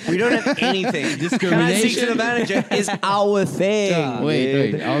us. We don't have anything. Can I speak to the manager? Is our thing. Wait,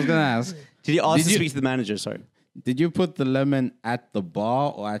 dude. wait. I was gonna ask. Did he ask Did to you- speak to the manager? Sorry. Did you put the lemon at the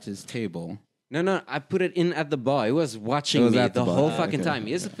bar or at his table? No, I put it in at the bar. He was watching It was me at the the bar. whole Ah, fucking okay. time.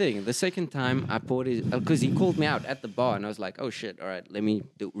 Here's the thing. The second time I poured it, because he called me out at the bar, and I was like, oh shit, all right, let me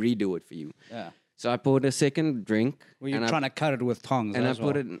redo it for you. Yeah. So I poured a second drink. Well, you're and trying to cut it with tongs. and I as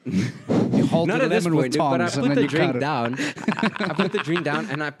put well. it. You hold Not the at this lemon with point, dude, but I tongs and put then the you cut drink it. down. I put the drink down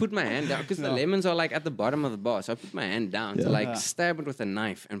and I put my hand down because the lemons are like at the bottom of the bar. So I put my hand down to like stab it with a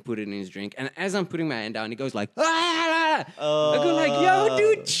knife and put it in his drink. And as I'm putting my hand down, he goes like, ah! I go like, yo,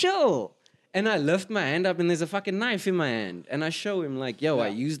 dude, chill. And I lift my hand up and there's a fucking knife in my hand. And I show him like, yo, I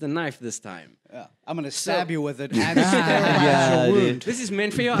used the knife this time. Yeah. I'm going to stab you with it and sterilize Yeah, your dude. wound. This is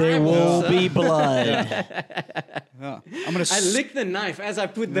meant for your There eyeballs, will sir. be blood. Yeah. I'm going to I licked the knife as I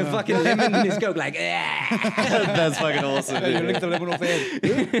put the fucking lemon in his coke, like, ah. That's fucking awesome. You lick the lemon off the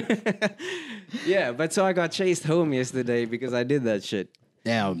head. Yeah, but so I got chased home yesterday because I did that shit.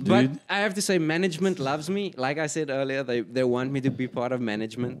 Damn, dude. But I have to say, management loves me. Like I said earlier, they want me to be part of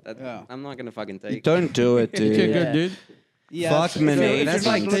management. That Yeah. I'm not gonna fucking take. Don't do it, okay, dude. good, dude. Fuck management. That's That's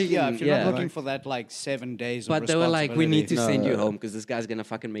like like, taking- if you're yeah. not looking for that like 7 days of But they were like, we need to send you No. home because this guy's gonna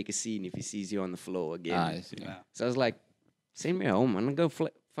fucking make a scene if he sees you on the floor again. Ah, I see. So I was like, send me home. I'm gonna go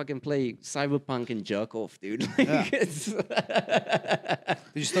fucking play Cyberpunk and jerk off, dude. Like, it's-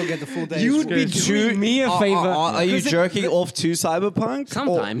 Did you still get the full day? You'd be doing me a favor. Are you 'Cause it- jerking off to Cyberpunk?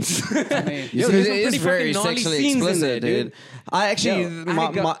 Sometimes. I mean, Yo, It there's some is pretty very fucking gnarly sexually scenes in explicit, there, dude. I actually,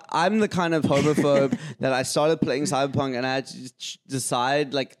 Yo, I'm the kind of homophobe that I started playing Cyberpunk and I had to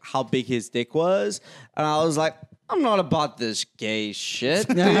decide like how big his dick was, and I was like, I'm not about this gay shit,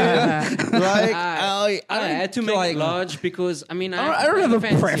 dude. Like, I had to make like, it large because I mean I don't have a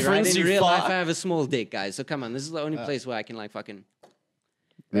fancy, preference, Right? In you real life, fuck. I have a small dick, guys. So come on, this is the only place where I can like fucking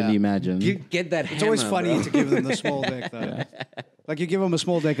Really imagine. get that. it's always funny to give them the small dick, though. Like you give them a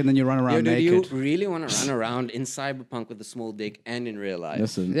small dick and then you run around Yo, dude, naked. you really want to run around in Cyberpunk with a small dick and in real life?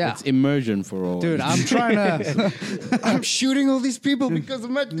 Listen, Yeah. it's immersion for all. Dude, I'm trying to. I'm shooting all these people because of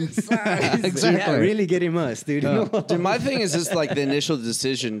my dick size. Exactly. Yeah, really get immersed, dude. Dude, my thing is just like the initial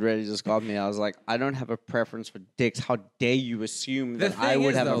decision really just got me. I was like, I don't have a preference for dicks. How dare you assume The that I thing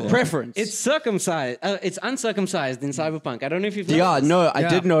would is, have though, a preference? It's circumcised. It's uncircumcised in Cyberpunk. I don't know if you've yeah, noticed. no, I Yeah.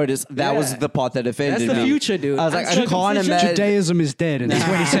 did notice that was Yeah. the part that offended That's the me. future, dude. I was like, I can't Uncircumcision- imagine. Judaism is dead in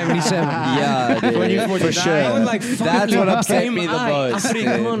 2077. Yeah, dude, for sure. I was like, That's what upset same me the eye most.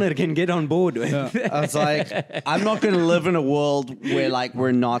 Afrikaner can get on board with. I was like, I'm not going to live in a world where like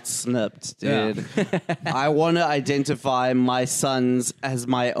we're not snipped, dude. I want to identify my sons as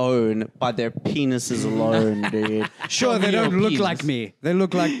my own by their penises alone, dude. Sure, they don't look like me. They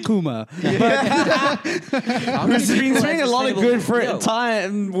look like Kuma. Who's been spending a lot of good Yo.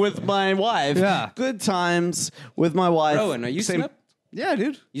 time with my wife. Yeah. Good times with my wife. Rowan, are you Same- snipped? Yeah,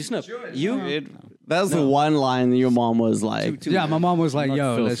 dude. You snipped. You? Dude, that was the one line that your mom was like, Yeah, my mom was like, Not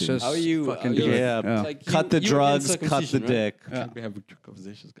 "Yo, filthy. let's just How are you? fucking how do you- it." yeah, Like, cut the you were drugs, in cut the circumcision, right? dick. We have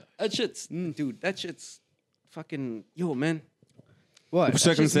conversations, guys. That shit's, dude. That shit's fucking yo, man. What? Just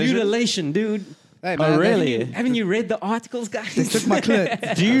Circumcision? mutilation, dude. Hey, Oh, man, really? Haven't you read the articles, guys? They took my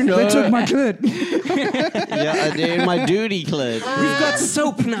clit. Do you know? They took my clit. Yeah, I did my duty clip. We've got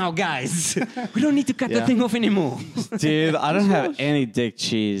soap now, guys. We don't need to cut the Yeah. thing off anymore. Dude, I don't have any dick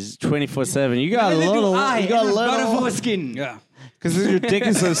cheese 24/7. You got a Neither do little. I. You got a I've got a little. foreskin. Yeah. Because your dick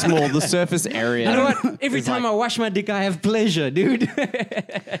is so small, the surface area. You know what? Every time I wash my dick, I have pleasure, dude.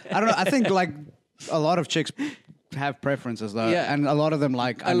 I don't know. I think like a lot of chicks have preferences though, Yeah. and a lot of them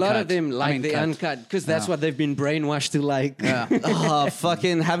like A lot uncut. of them like I mean, the cut. uncut because that's what they've been brainwashed to like. Yeah. Oh,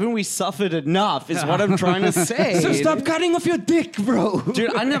 fucking, haven't we suffered enough? Is what I'm trying to say. So stop cutting off your dick, bro. Dude,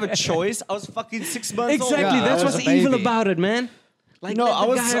 I didn't have a choice. I was fucking 6 months old. Exactly. Yeah, That's I was what's a evil baby. about it, man. Like, No, let I the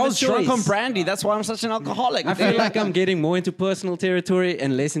was, guy I have a was drunk on choice. brandy. That's why I'm such an alcoholic. I feel like I'm getting more into personal territory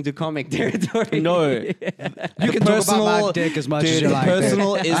and less into comic territory. No. You can talk about my dick as much as you like.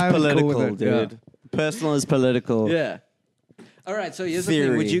 Personal dude. is I'm cool with political, it, yeah. dude. Personal is political. Yeah. All right. So here's the thing.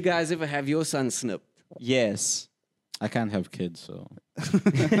 Would Theory. you guys ever have your son snipped? Yes. I can't have kids, so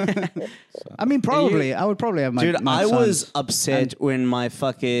I mean, probably. I would probably have my. Dude, my I was sons. upset when my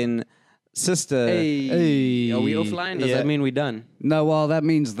fucking sister. Hey. Are we offline? Does Yeah. that mean we're done? No, well, that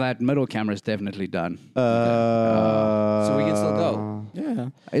means that middle camera is definitely done. So we can still go. Yeah.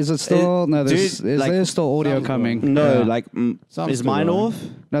 Is it still? No, there's, dude, like, there's still audio sounds coming. No, Yeah. like, Sounds is good, mine right? off?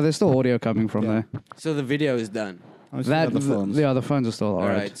 No, there's still audio coming from there. So the video is done. That the phones. yeah, the phones are still All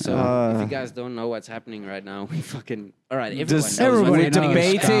right. So Uh, if you guys don't know what's happening right now, we fucking. All right. Everyone This- knows everybody what's knows.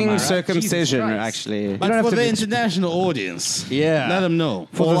 happening. Debating Scammer. circumcision, Jesus Christ. actually. But don't have for to the be- international audience, Yeah. let them know.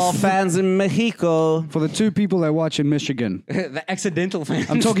 For all our fans in Mexico. For the 2 people that watch in Michigan. The accidental fans.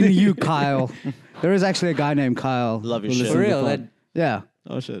 I'm talking to you, Kyle. There is actually a guy named Kyle. Love your who shit. listens For to the real. pod. That, Yeah.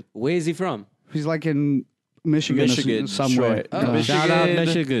 Oh shit! where is he from? He's like in Michigan, Michigan, somewhere. sure. Yeah. Michigan. Shout out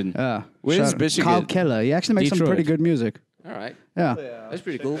Michigan. Yeah. Where's Michigan? Kyle Keller. He actually makes some Detroit. pretty good music. All right. Yeah. That's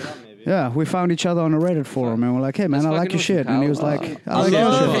pretty cool. Yeah, we found each other on a Reddit forum and we're like, hey man, That's I like fucking your shit. awesome, And he was Kyle. like, I like your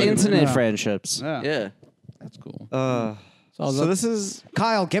love shit. internet Yeah. friendships. Yeah. Yeah. That's cool. So this is.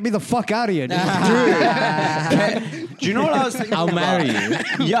 Kyle, get me the fuck out of here. dude. Do you know what I was thinking? I'll about? marry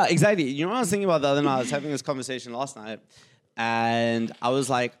you. Yeah, exactly. You know what I was thinking about the other night? I was having this conversation last night, and I was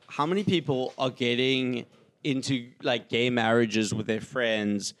like, how many people are getting into like gay marriages with their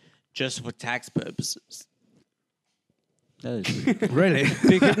friends just for tax purposes? That is Really?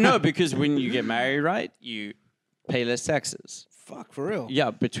 Because when you get married, right, you pay less taxes. Fuck, for real. Yeah,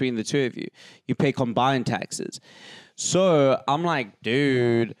 between the two of you, you pay combined taxes. So I'm like,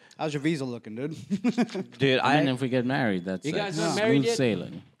 dude, How's your visa looking, dude? I mean, if we get married, that's You guys like not married smooth yet?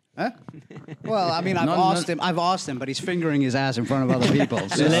 sailing. Huh? Well, I mean, I've Not- asked him, but he's fingering his ass in front of other people.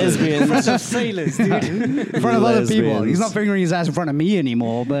 So- lesbians. In front of sailors, dude. In front of other people. He's not fingering his ass in front of me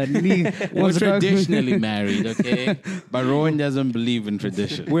anymore, but he We're wants to go- traditionally married, okay? But Rowan doesn't believe in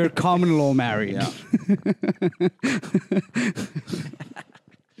tradition. We're common law married. Yeah.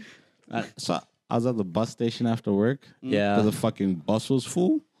 So I was at the bus station after work. Yeah. The fucking bus was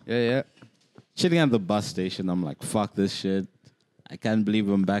full. Yeah. Chilling at the bus station, I'm like, fuck this shit. I can't believe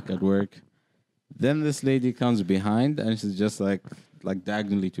I'm back at work. Then this lady comes behind and she's just like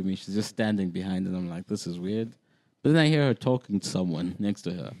diagonally to me. She's just standing behind and I'm like, this is weird. But then I hear her talking to someone next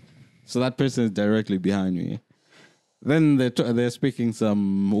to her. So that person is directly behind me. Then they're speaking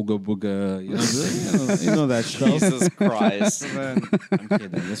some ooga booga, you know that stuff. Jesus Christ. I'm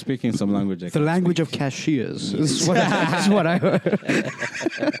kidding. They're speaking some language. I The can't language of cashiers is what I heard.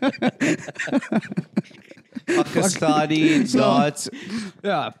 Pakistani, not.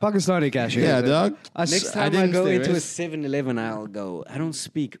 Yeah, Pakistani cashiers. Yeah, dog. Next time I didn't go stay into a rest. 7-Eleven, I'll go, I don't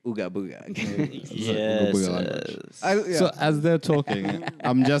speak ooga booga. Okay? Yes. Booga language. yes. So as they're talking,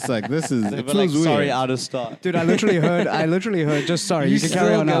 I'm just like, this is. It But like, feels weird. sorry, out of stock. Dude, I literally heard. Just sorry, you can carry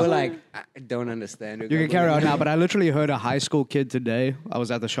still on go now. like, I don't understand. You can carry on now, but I literally heard a high school kid today. I was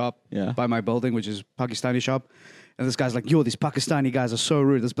at the shop Yeah. by my building, which is Pakistani shop. And this guy's like, yo, these Pakistani guys are so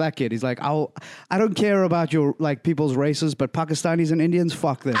rude. This black kid, he's like, I don't care about your like people's races, but Pakistanis and Indians,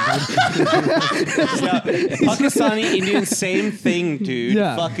 fuck them. Pakistani, Indian, same thing, dude.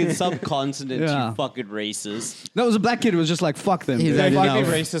 Yeah. Fucking subcontinent, Yeah. you fucking racist. That was a black kid who was just like, fuck them. He's dude. like, Fucking no.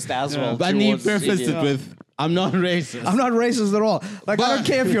 racist as well. But he towards prefaced it Indian. with, I'm not racist. I'm not racist at all. Like, I don't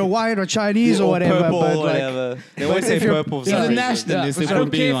care if you're white or Chinese or whatever. Purple but or like, whatever. They always say if you're- purple. for He's some a reason. nationalist, Yeah. if I we're don't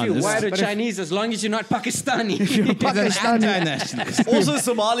being care if you're honest. white or But if- Chinese, as long as you're not Pakistani. He's an Pakistani. anti-nationalist. Also,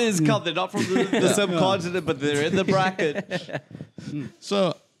 Somalians come. They're not from the subcontinent, but they're in the bracket.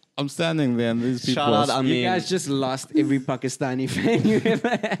 So I'm standing there and these people. Shout out, are- I mean, You guys just lost every Pakistani fan you ever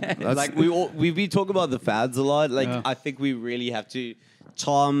had. That's- like we be talking about the fads a lot. Like Yeah. I think we really have to.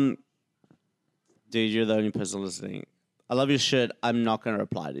 Tom, dude, you're the only person listening. I love your shit. I'm not gonna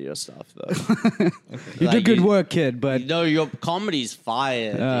reply to your stuff though. you did good work, kid, but No, your comedy's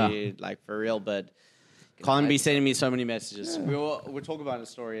fire, Yeah. dude. Like for real, but can't be sending me so many messages. We're talking about a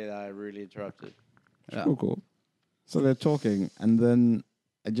story that I really interrupted. Cool. So they're talking, and then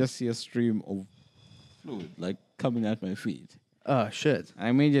I just see a stream of fluid like coming at my feet. oh shit. I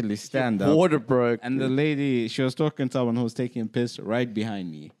immediately stand up, Water broke. and the lady, she was talking to someone who was taking a piss right behind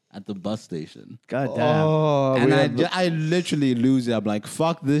me at the bus station. God damn. Oh, And I literally lose it. I'm like,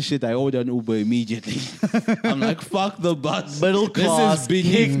 fuck this shit. I order an Uber immediately. I'm like, fuck the bus. Middle class This is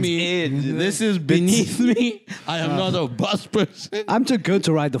beneath kicked me. in. This is beneath me. I am not a bus person. I'm too good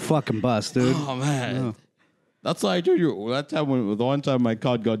to ride the fucking bus, dude. Oh man, that's why I told you that time the one time my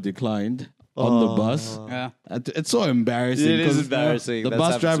card got declined on the bus. Yeah. It's so embarrassing. It is 'cause embarrassing. The That's bus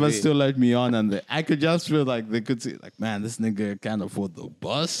happened to driver me. still let me on, and I could just feel like they could see, like, man, this nigga can't afford the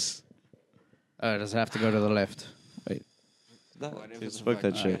bus. Does it have to go to the left? Wait, Dude, spark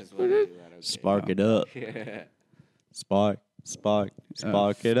that shit. Spark it up.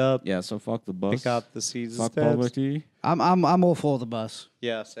 Spark it up. yeah. So fuck the bus. Pick out the seeds Fuck instead. poverty. I'm all for the bus.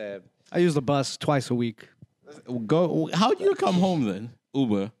 Yeah, Sam. I use the bus twice a week. Go. How do you come home then?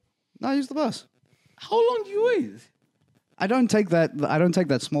 Uber. No, I use the bus. How long do you wait? I don't take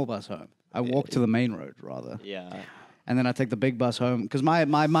that small bus home. I walk to the main road rather. Yeah. And then I take the big bus home because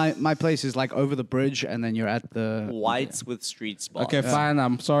my place is like over the bridge, and then you're at the Whites with street spots. Okay, fine.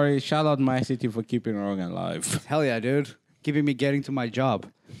 I'm sorry. Shout out my city for keeping Rogan alive. Hell yeah, dude, keeping me getting to my job.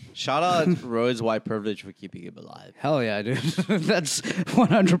 Shout out Rhodes White Privilege for keeping him alive. Hell yeah, dude. That's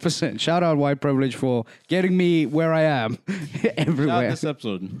 100%. Shout out white privilege for getting me where I am Shout everywhere. this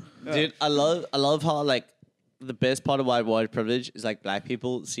episode. Dude, I love how like the best part of white privilege is like black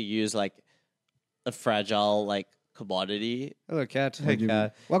people see you as like a fragile like commodity. Hello, cat. Hey,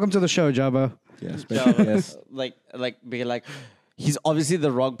 cat. Welcome to the show, Jabba. Yes, So, yes. like being like he's obviously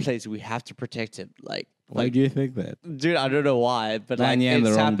the wrong place. We have to protect him. Why do you think that? Dude, I don't know why, but like Kanye and the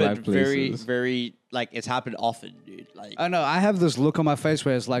it's wrong happened black very, places. very like it's happened often, dude. Like I know. I have this look on my face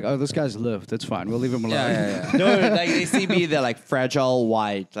where it's like, oh, this guy's lived. It's fine. We'll leave him alone. no, like they see me, they're like fragile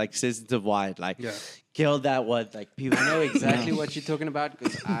white, like sensitive white, like kill that one, like people. I know exactly what you're talking about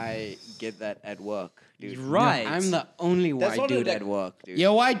because I get that at work, dude. Right. I'm the only That's white what it- dude like- at work, dude.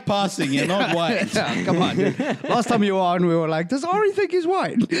 You're white passing. You're not white. Yeah, come on, dude. Last time you were on, we were like, does Ari think he's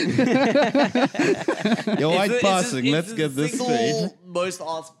white? You're white It's passing. it's Let's the get this single straight. most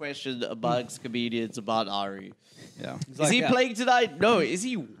asked question amongst comedians about Ari. Yeah. Is he playing tonight? No. Is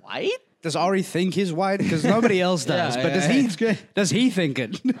he white? Does Ari think he's white? Because nobody else does. Yeah, but does he think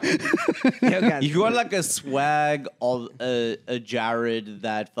it? You got like a swag of a Jared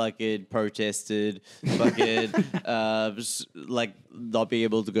that fucking protested, fucking like not being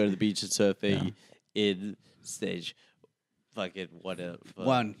able to go to the beach and surfing in stage. Fucking whatever.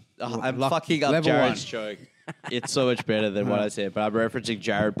 One. I'm Lock- fucking up level Jared's joke. It's so much better than what I said, but I'm referencing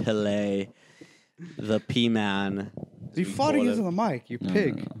Jared Pillay, the P-man. You're farting into the mic, you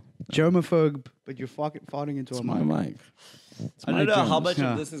pig. Germaphobe, but you're farting into a My mic. mic. I don't know how germs. much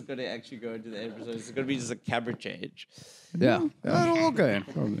Yeah. of this is going to actually go into the episode. It's going to be just a camera change. Yeah. It'll all go in.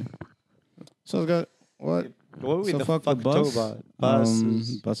 Probably. So it's got what? What So fuck the bus.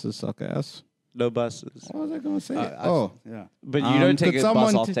 Buses. Buses suck ass. No buses. What was I gonna say? Yeah. But you don't take could a bus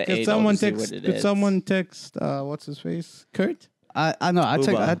someone off t- the could 8, someone obviously, text? when it Could is. someone text? What's his face? Kurt. I know. I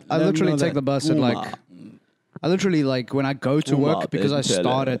Uber. literally know take that. the bus at like. Uma. I literally like when I go to Uma work because I Bentele.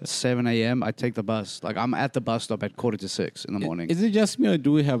 start at 7 a.m. I take the bus. Like I'm at the bus stop at 5:45 in the morning. Is it just me or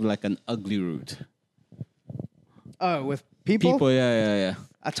do we have like an ugly route? Oh, with people? People, yeah.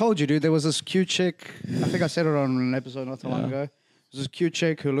 I told you, dude. There was this cute chick. I think I said it on an episode not too long ago. There's this cute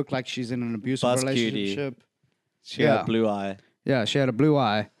chick who looked like she's in an abusive Bus cutie. relationship. She had Yeah. a blue eye. Yeah, she had a blue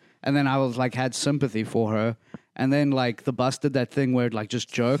eye, and then I was like had sympathy for her, and then like the bus did that thing where it like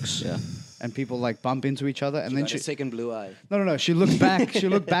just jerks, and people like bump into each other, and then Got a second blue eye. no, she looked back, she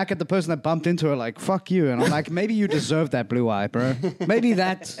looked back at the person that bumped into her like fuck you, and I'm like maybe you deserve that blue eye, bro. Maybe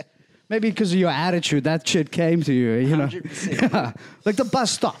because of your attitude, that shit came to you, you know. 100%. Yeah. Like the bus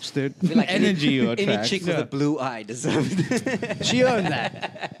stops, dude. I feel like Energy you any attract. chick with a blue eye deserves it. She earned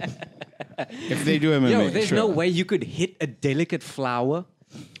that. If they do MMA, Yo, there's sure. no way you could hit a delicate flower.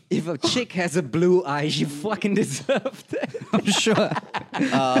 If a chick has a blue eye, she fucking deserved it. I'm sure.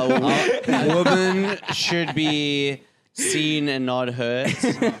 Woman should be seen and not heard.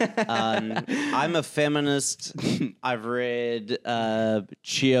 I'm a feminist. I've read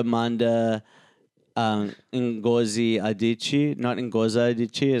Chimamanda Ngozi Adichie, not Ngozi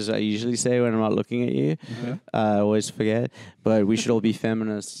Adichie, as I usually say when I'm not looking at you. I always forget. But we should all be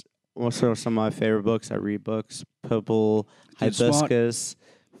feminists. Also, some of my favorite books. I read books. Purple Dude, smart. Hibiscus.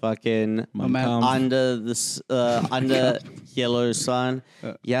 Fucking Mein man. Kampf. under yellow sun.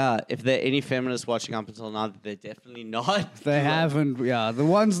 Yeah, if there are any feminists watching up until now, they're definitely not. They haven't, yeah. The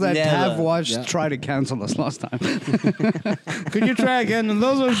ones that Never. have watched tried to cancel us last time. Could you try again? And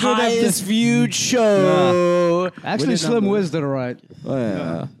those are good at Highest this. viewed show. Actually, Slim Wiz did it right.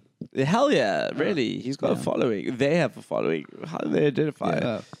 Oh, yeah. Hell yeah, really. He's got a following. They have a following. How do they identify it?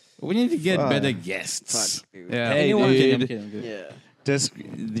 Yeah. We need to get better guests. Yeah. Hey, I'm dude. kidding. Yeah.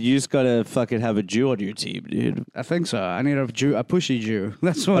 You just gotta fucking have a Jew on your team, dude. I think so. I need a pushy Jew.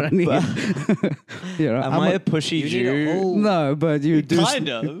 That's what I need. You know, Am I'm I a pushy Jew? no, but you do Kind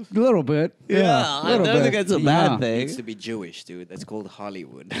of. a little bit. Yeah, I little don't think bit. it's a bad Yeah. thing. Needs to be Jewish, dude. That's called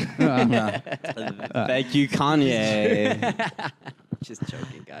Hollywood. Thank you, Kanye. Just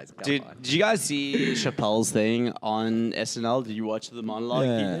joking, guys. Come Dude, on. did you guys see Chappelle's thing on SNL? Did you watch the monologue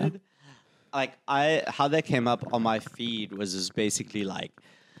Yeah. he did? Like how that came up on my feed was just basically like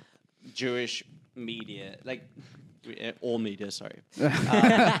Jewish media. Like all media, sorry.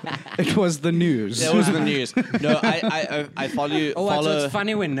 It was the news. That was the news. No, I follow you. Oh, follow. it's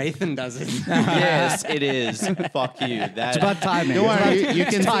funny when Nathan does it. Yes, it is. Fuck you. That, It's about timing. Don't It's worry, about you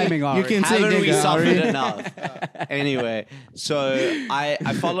can timing. you can say haven't we nigga, suffered Ari. enough? Anyway, so I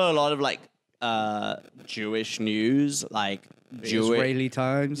follow a lot of like Jewish news, like Jewish. Israeli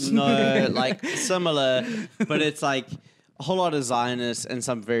Times. No, like similar, but it's like a whole lot of Zionists and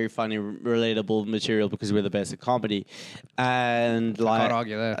some very funny, relatable material because we're the best at comedy. And like, can't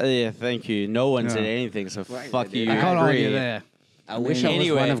argue there. Yeah, thank you. No one said Yeah. anything, so Right, fuck they you. did. I can't agree. argue there. I wish I was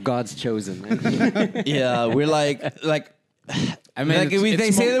Anyway. one of God's chosen. Man. Yeah, we're like. I mean, Like it's- they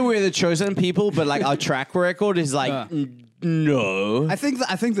it's say mo- that we're the chosen people, but like our track record is like no. I think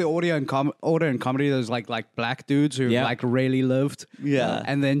the audio and order in comedy there's like black dudes who Yeah. like really lived. Yeah.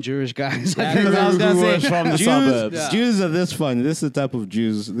 And then Jewish guys. Yeah, 'cause I was gonna who say, was from the Jews, suburbs. Jews are this funny. This is the type of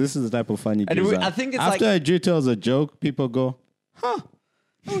Jews. This is the type of funny And Jews. we- are. I think it's after like- a Jew tells a joke, people go,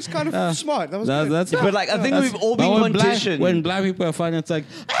 That was kind of smart. That was good. That's But like I think that's- we've all but been when conditioned. when black people are funny, it's like,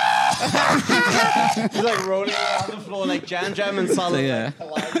 He's like rolling around the floor like Jam and Salah. Yeah.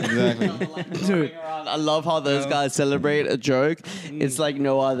 Exactly. Dude. I love how those guys celebrate a joke. It's like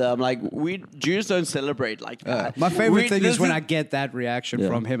no other. I'm like, we Jews don't celebrate like that. My favorite We- thing this is when I get that reaction Yeah.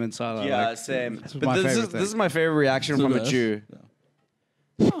 from him and Salah. Yeah, like, same. my But this favorite is, thing. this is my favorite reaction from a Sugar.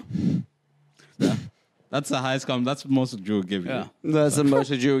 Jew. that's the highest comment. That's what most Jew will give you. Yeah. That's the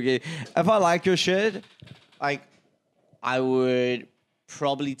most a Jew get. If I like your shit, like I would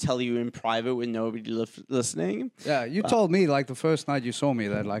probably tell you in private with nobody listening, Yeah, you told me like the first night you saw me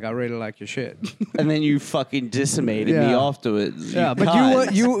that like I really like your shit. and then you fucking decimated me Yeah. afterwards. yeah,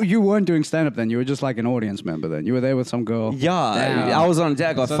 but you weren't doing stand up then. You were just like an audience member then. You were there with some girl. Yeah, Damn. I was on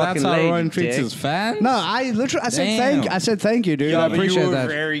deck. I So fucking that's how laid, Rowan treats dick. his fans? No, I literally Damn. I said thank you, dude. Yeah, I but appreciate you were that.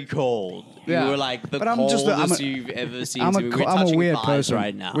 very cold. Yeah. You were like the But I'm coldest just you've ever seen. I'm to me. We're I'm a touching weird thighs person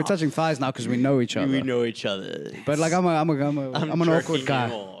right now. We're touching thighs now because we know each other. We know each other. But like I'm an awkward guy.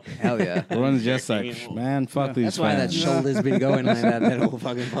 Hell yeah. Rowan's just like, Jerking him man, fuck these That's why that fans. shoulder's been going like that whole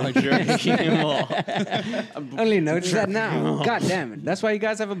fucking podcast. Jerking him off. Only noticed that now. God damn it. That's why you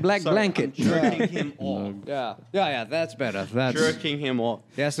guys have a black blanket. Jerking him off. Yeah, that's better. That's Jerking him off.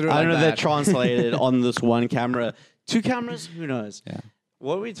 He has to do it I like don't know if that. they're translated on this one camera. 2 cameras? Who knows? Yeah.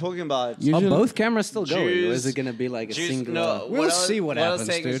 What are we talking about? Are Usually- both cameras still going? Or Jews- is it going to be like a Jews- single? No, We'll I was- see what I was happens,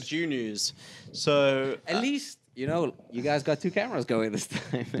 saying was dude. Jew news. So At least, you know, you guys got 2 cameras going this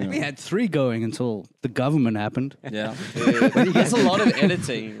time. We had 3 going until the government happened. Yeah. that's a lot of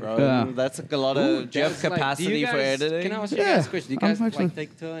editing, bro. Yeah. That's like a lot of. Do you have That's like- capacity do you for guys- editing? Can I ask you Yeah, guys a question? Do you I'm guys actually- like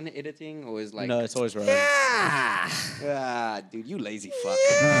take turn editing, or is like? No, it's always right. Dude, you lazy fuck.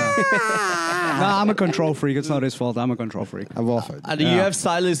 No, I'm a control freak. It's not his fault. I'm a control freak. I've offered. Do you have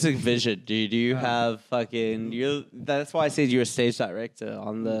stylistic vision? Do you have fucking you? That's why I said you're a stage director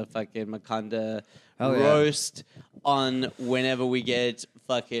on the fucking Makanda Hell yeah. roast on whenever we get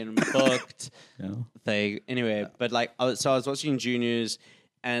fucking booked Yeah. thing. Anyway, but like, I was watching Juniors,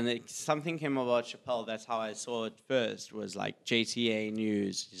 and something came about Chappelle. That's how I saw it first. Was like JTA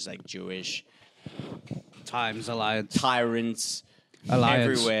News. He's like Jewish Times Alliance. tyrants Alliance.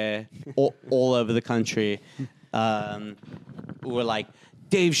 everywhere, all over the country. Were like,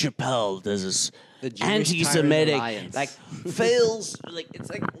 Dave Chappelle does this The Jewish anti-Semitic, Tyrant Alliance. like fails. Like it's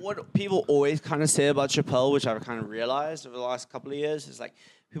like what people always kind of say about Chappelle, which I've kind of realized over the last couple of years. Is like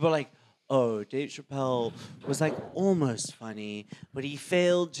people are like, oh, Dave Chappelle was like almost funny, but he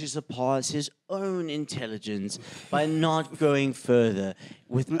failed to surpass his own intelligence by not going further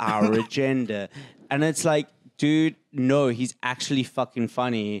with our agenda. And it's like, dude, no, he's actually fucking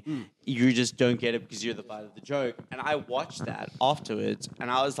funny. You just don't get it because you're the butt of the joke. And I watched that afterwards, and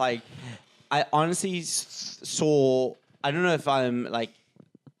I was like, I honestly saw. I don't know if I'm like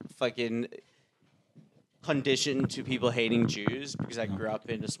fucking conditioned to people hating Jews because I grew up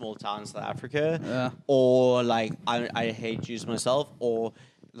in a small town in South Africa, Yeah. or like I hate Jews myself, or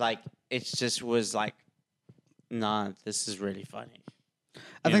like it just was like, nah, this is really funny.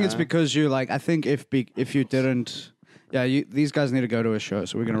 I think it's Yeah. because you like. I think if you didn't, these guys need to go to a show.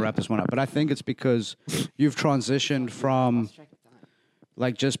 So we're gonna wrap this one up. But I think it's because you've transitioned from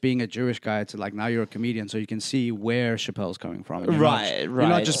like just being a Jewish guy to like now you're a comedian, so you can see where Chappelle's coming from. And You're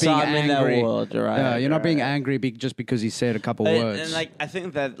not just So being I'm in that angry. world, right? Yeah, you're not being right. angry just because he said a couple words. And like I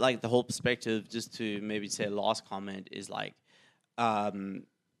think that like the whole perspective, just to maybe say a last comment, is like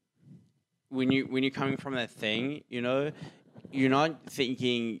when you're coming from that thing, you know, you're not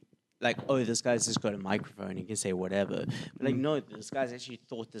thinking like, oh, this guy's just got a microphone, he can say whatever. But like, no, this guy's actually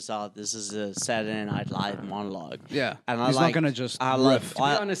thought this out. This is a Saturday Night Live monologue. Yeah. And He's not like, gonna just I like, riff. To be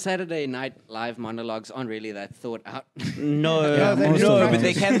honest, Saturday Night Live monologues aren't really that thought out. no, Yeah, they do no, but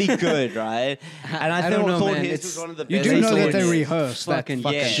they practice. can be good, right? And I don't know, thought man. his It's- was one of the You best. do know that they recordings. rehearse that fucking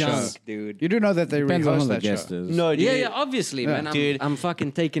fucking show. junk, dude. You do know that they Depends on rehearse who the that guest show. is. No, dude. Yeah, obviously, Yeah. man. Dude. I'm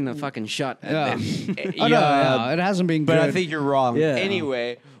fucking taking a fucking shot at Yeah. them. Oh, no, yeah, it hasn't been But good. I think you're wrong. Yeah.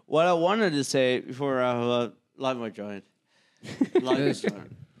 Anyway, what I wanted to say before I light my joint. Light my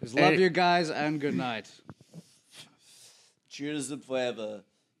joint. Just love you guys and good night. Judaism forever.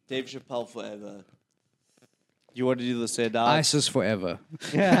 Dave Chappelle forever. You want to do the stand up? ISIS forever.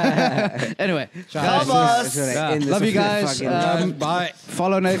 Anyway, Come on. yeah, love you guys. Bye.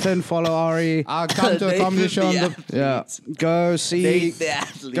 Follow Nathan. Follow Ari. I'll come to a comedy show on the. Yeah, go see Nate the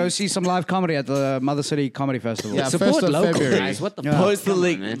athlete. go see some live comedy at the Mother City Comedy Festival. Yeah, Support 1st of local February. guys. What the Yeah. fuck? Post the Come on,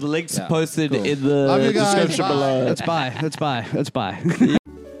 link. man. The link's Yeah. posted Cool. in the Love you guys. description Bye. below. Let's buy. Let's buy. Let's buy.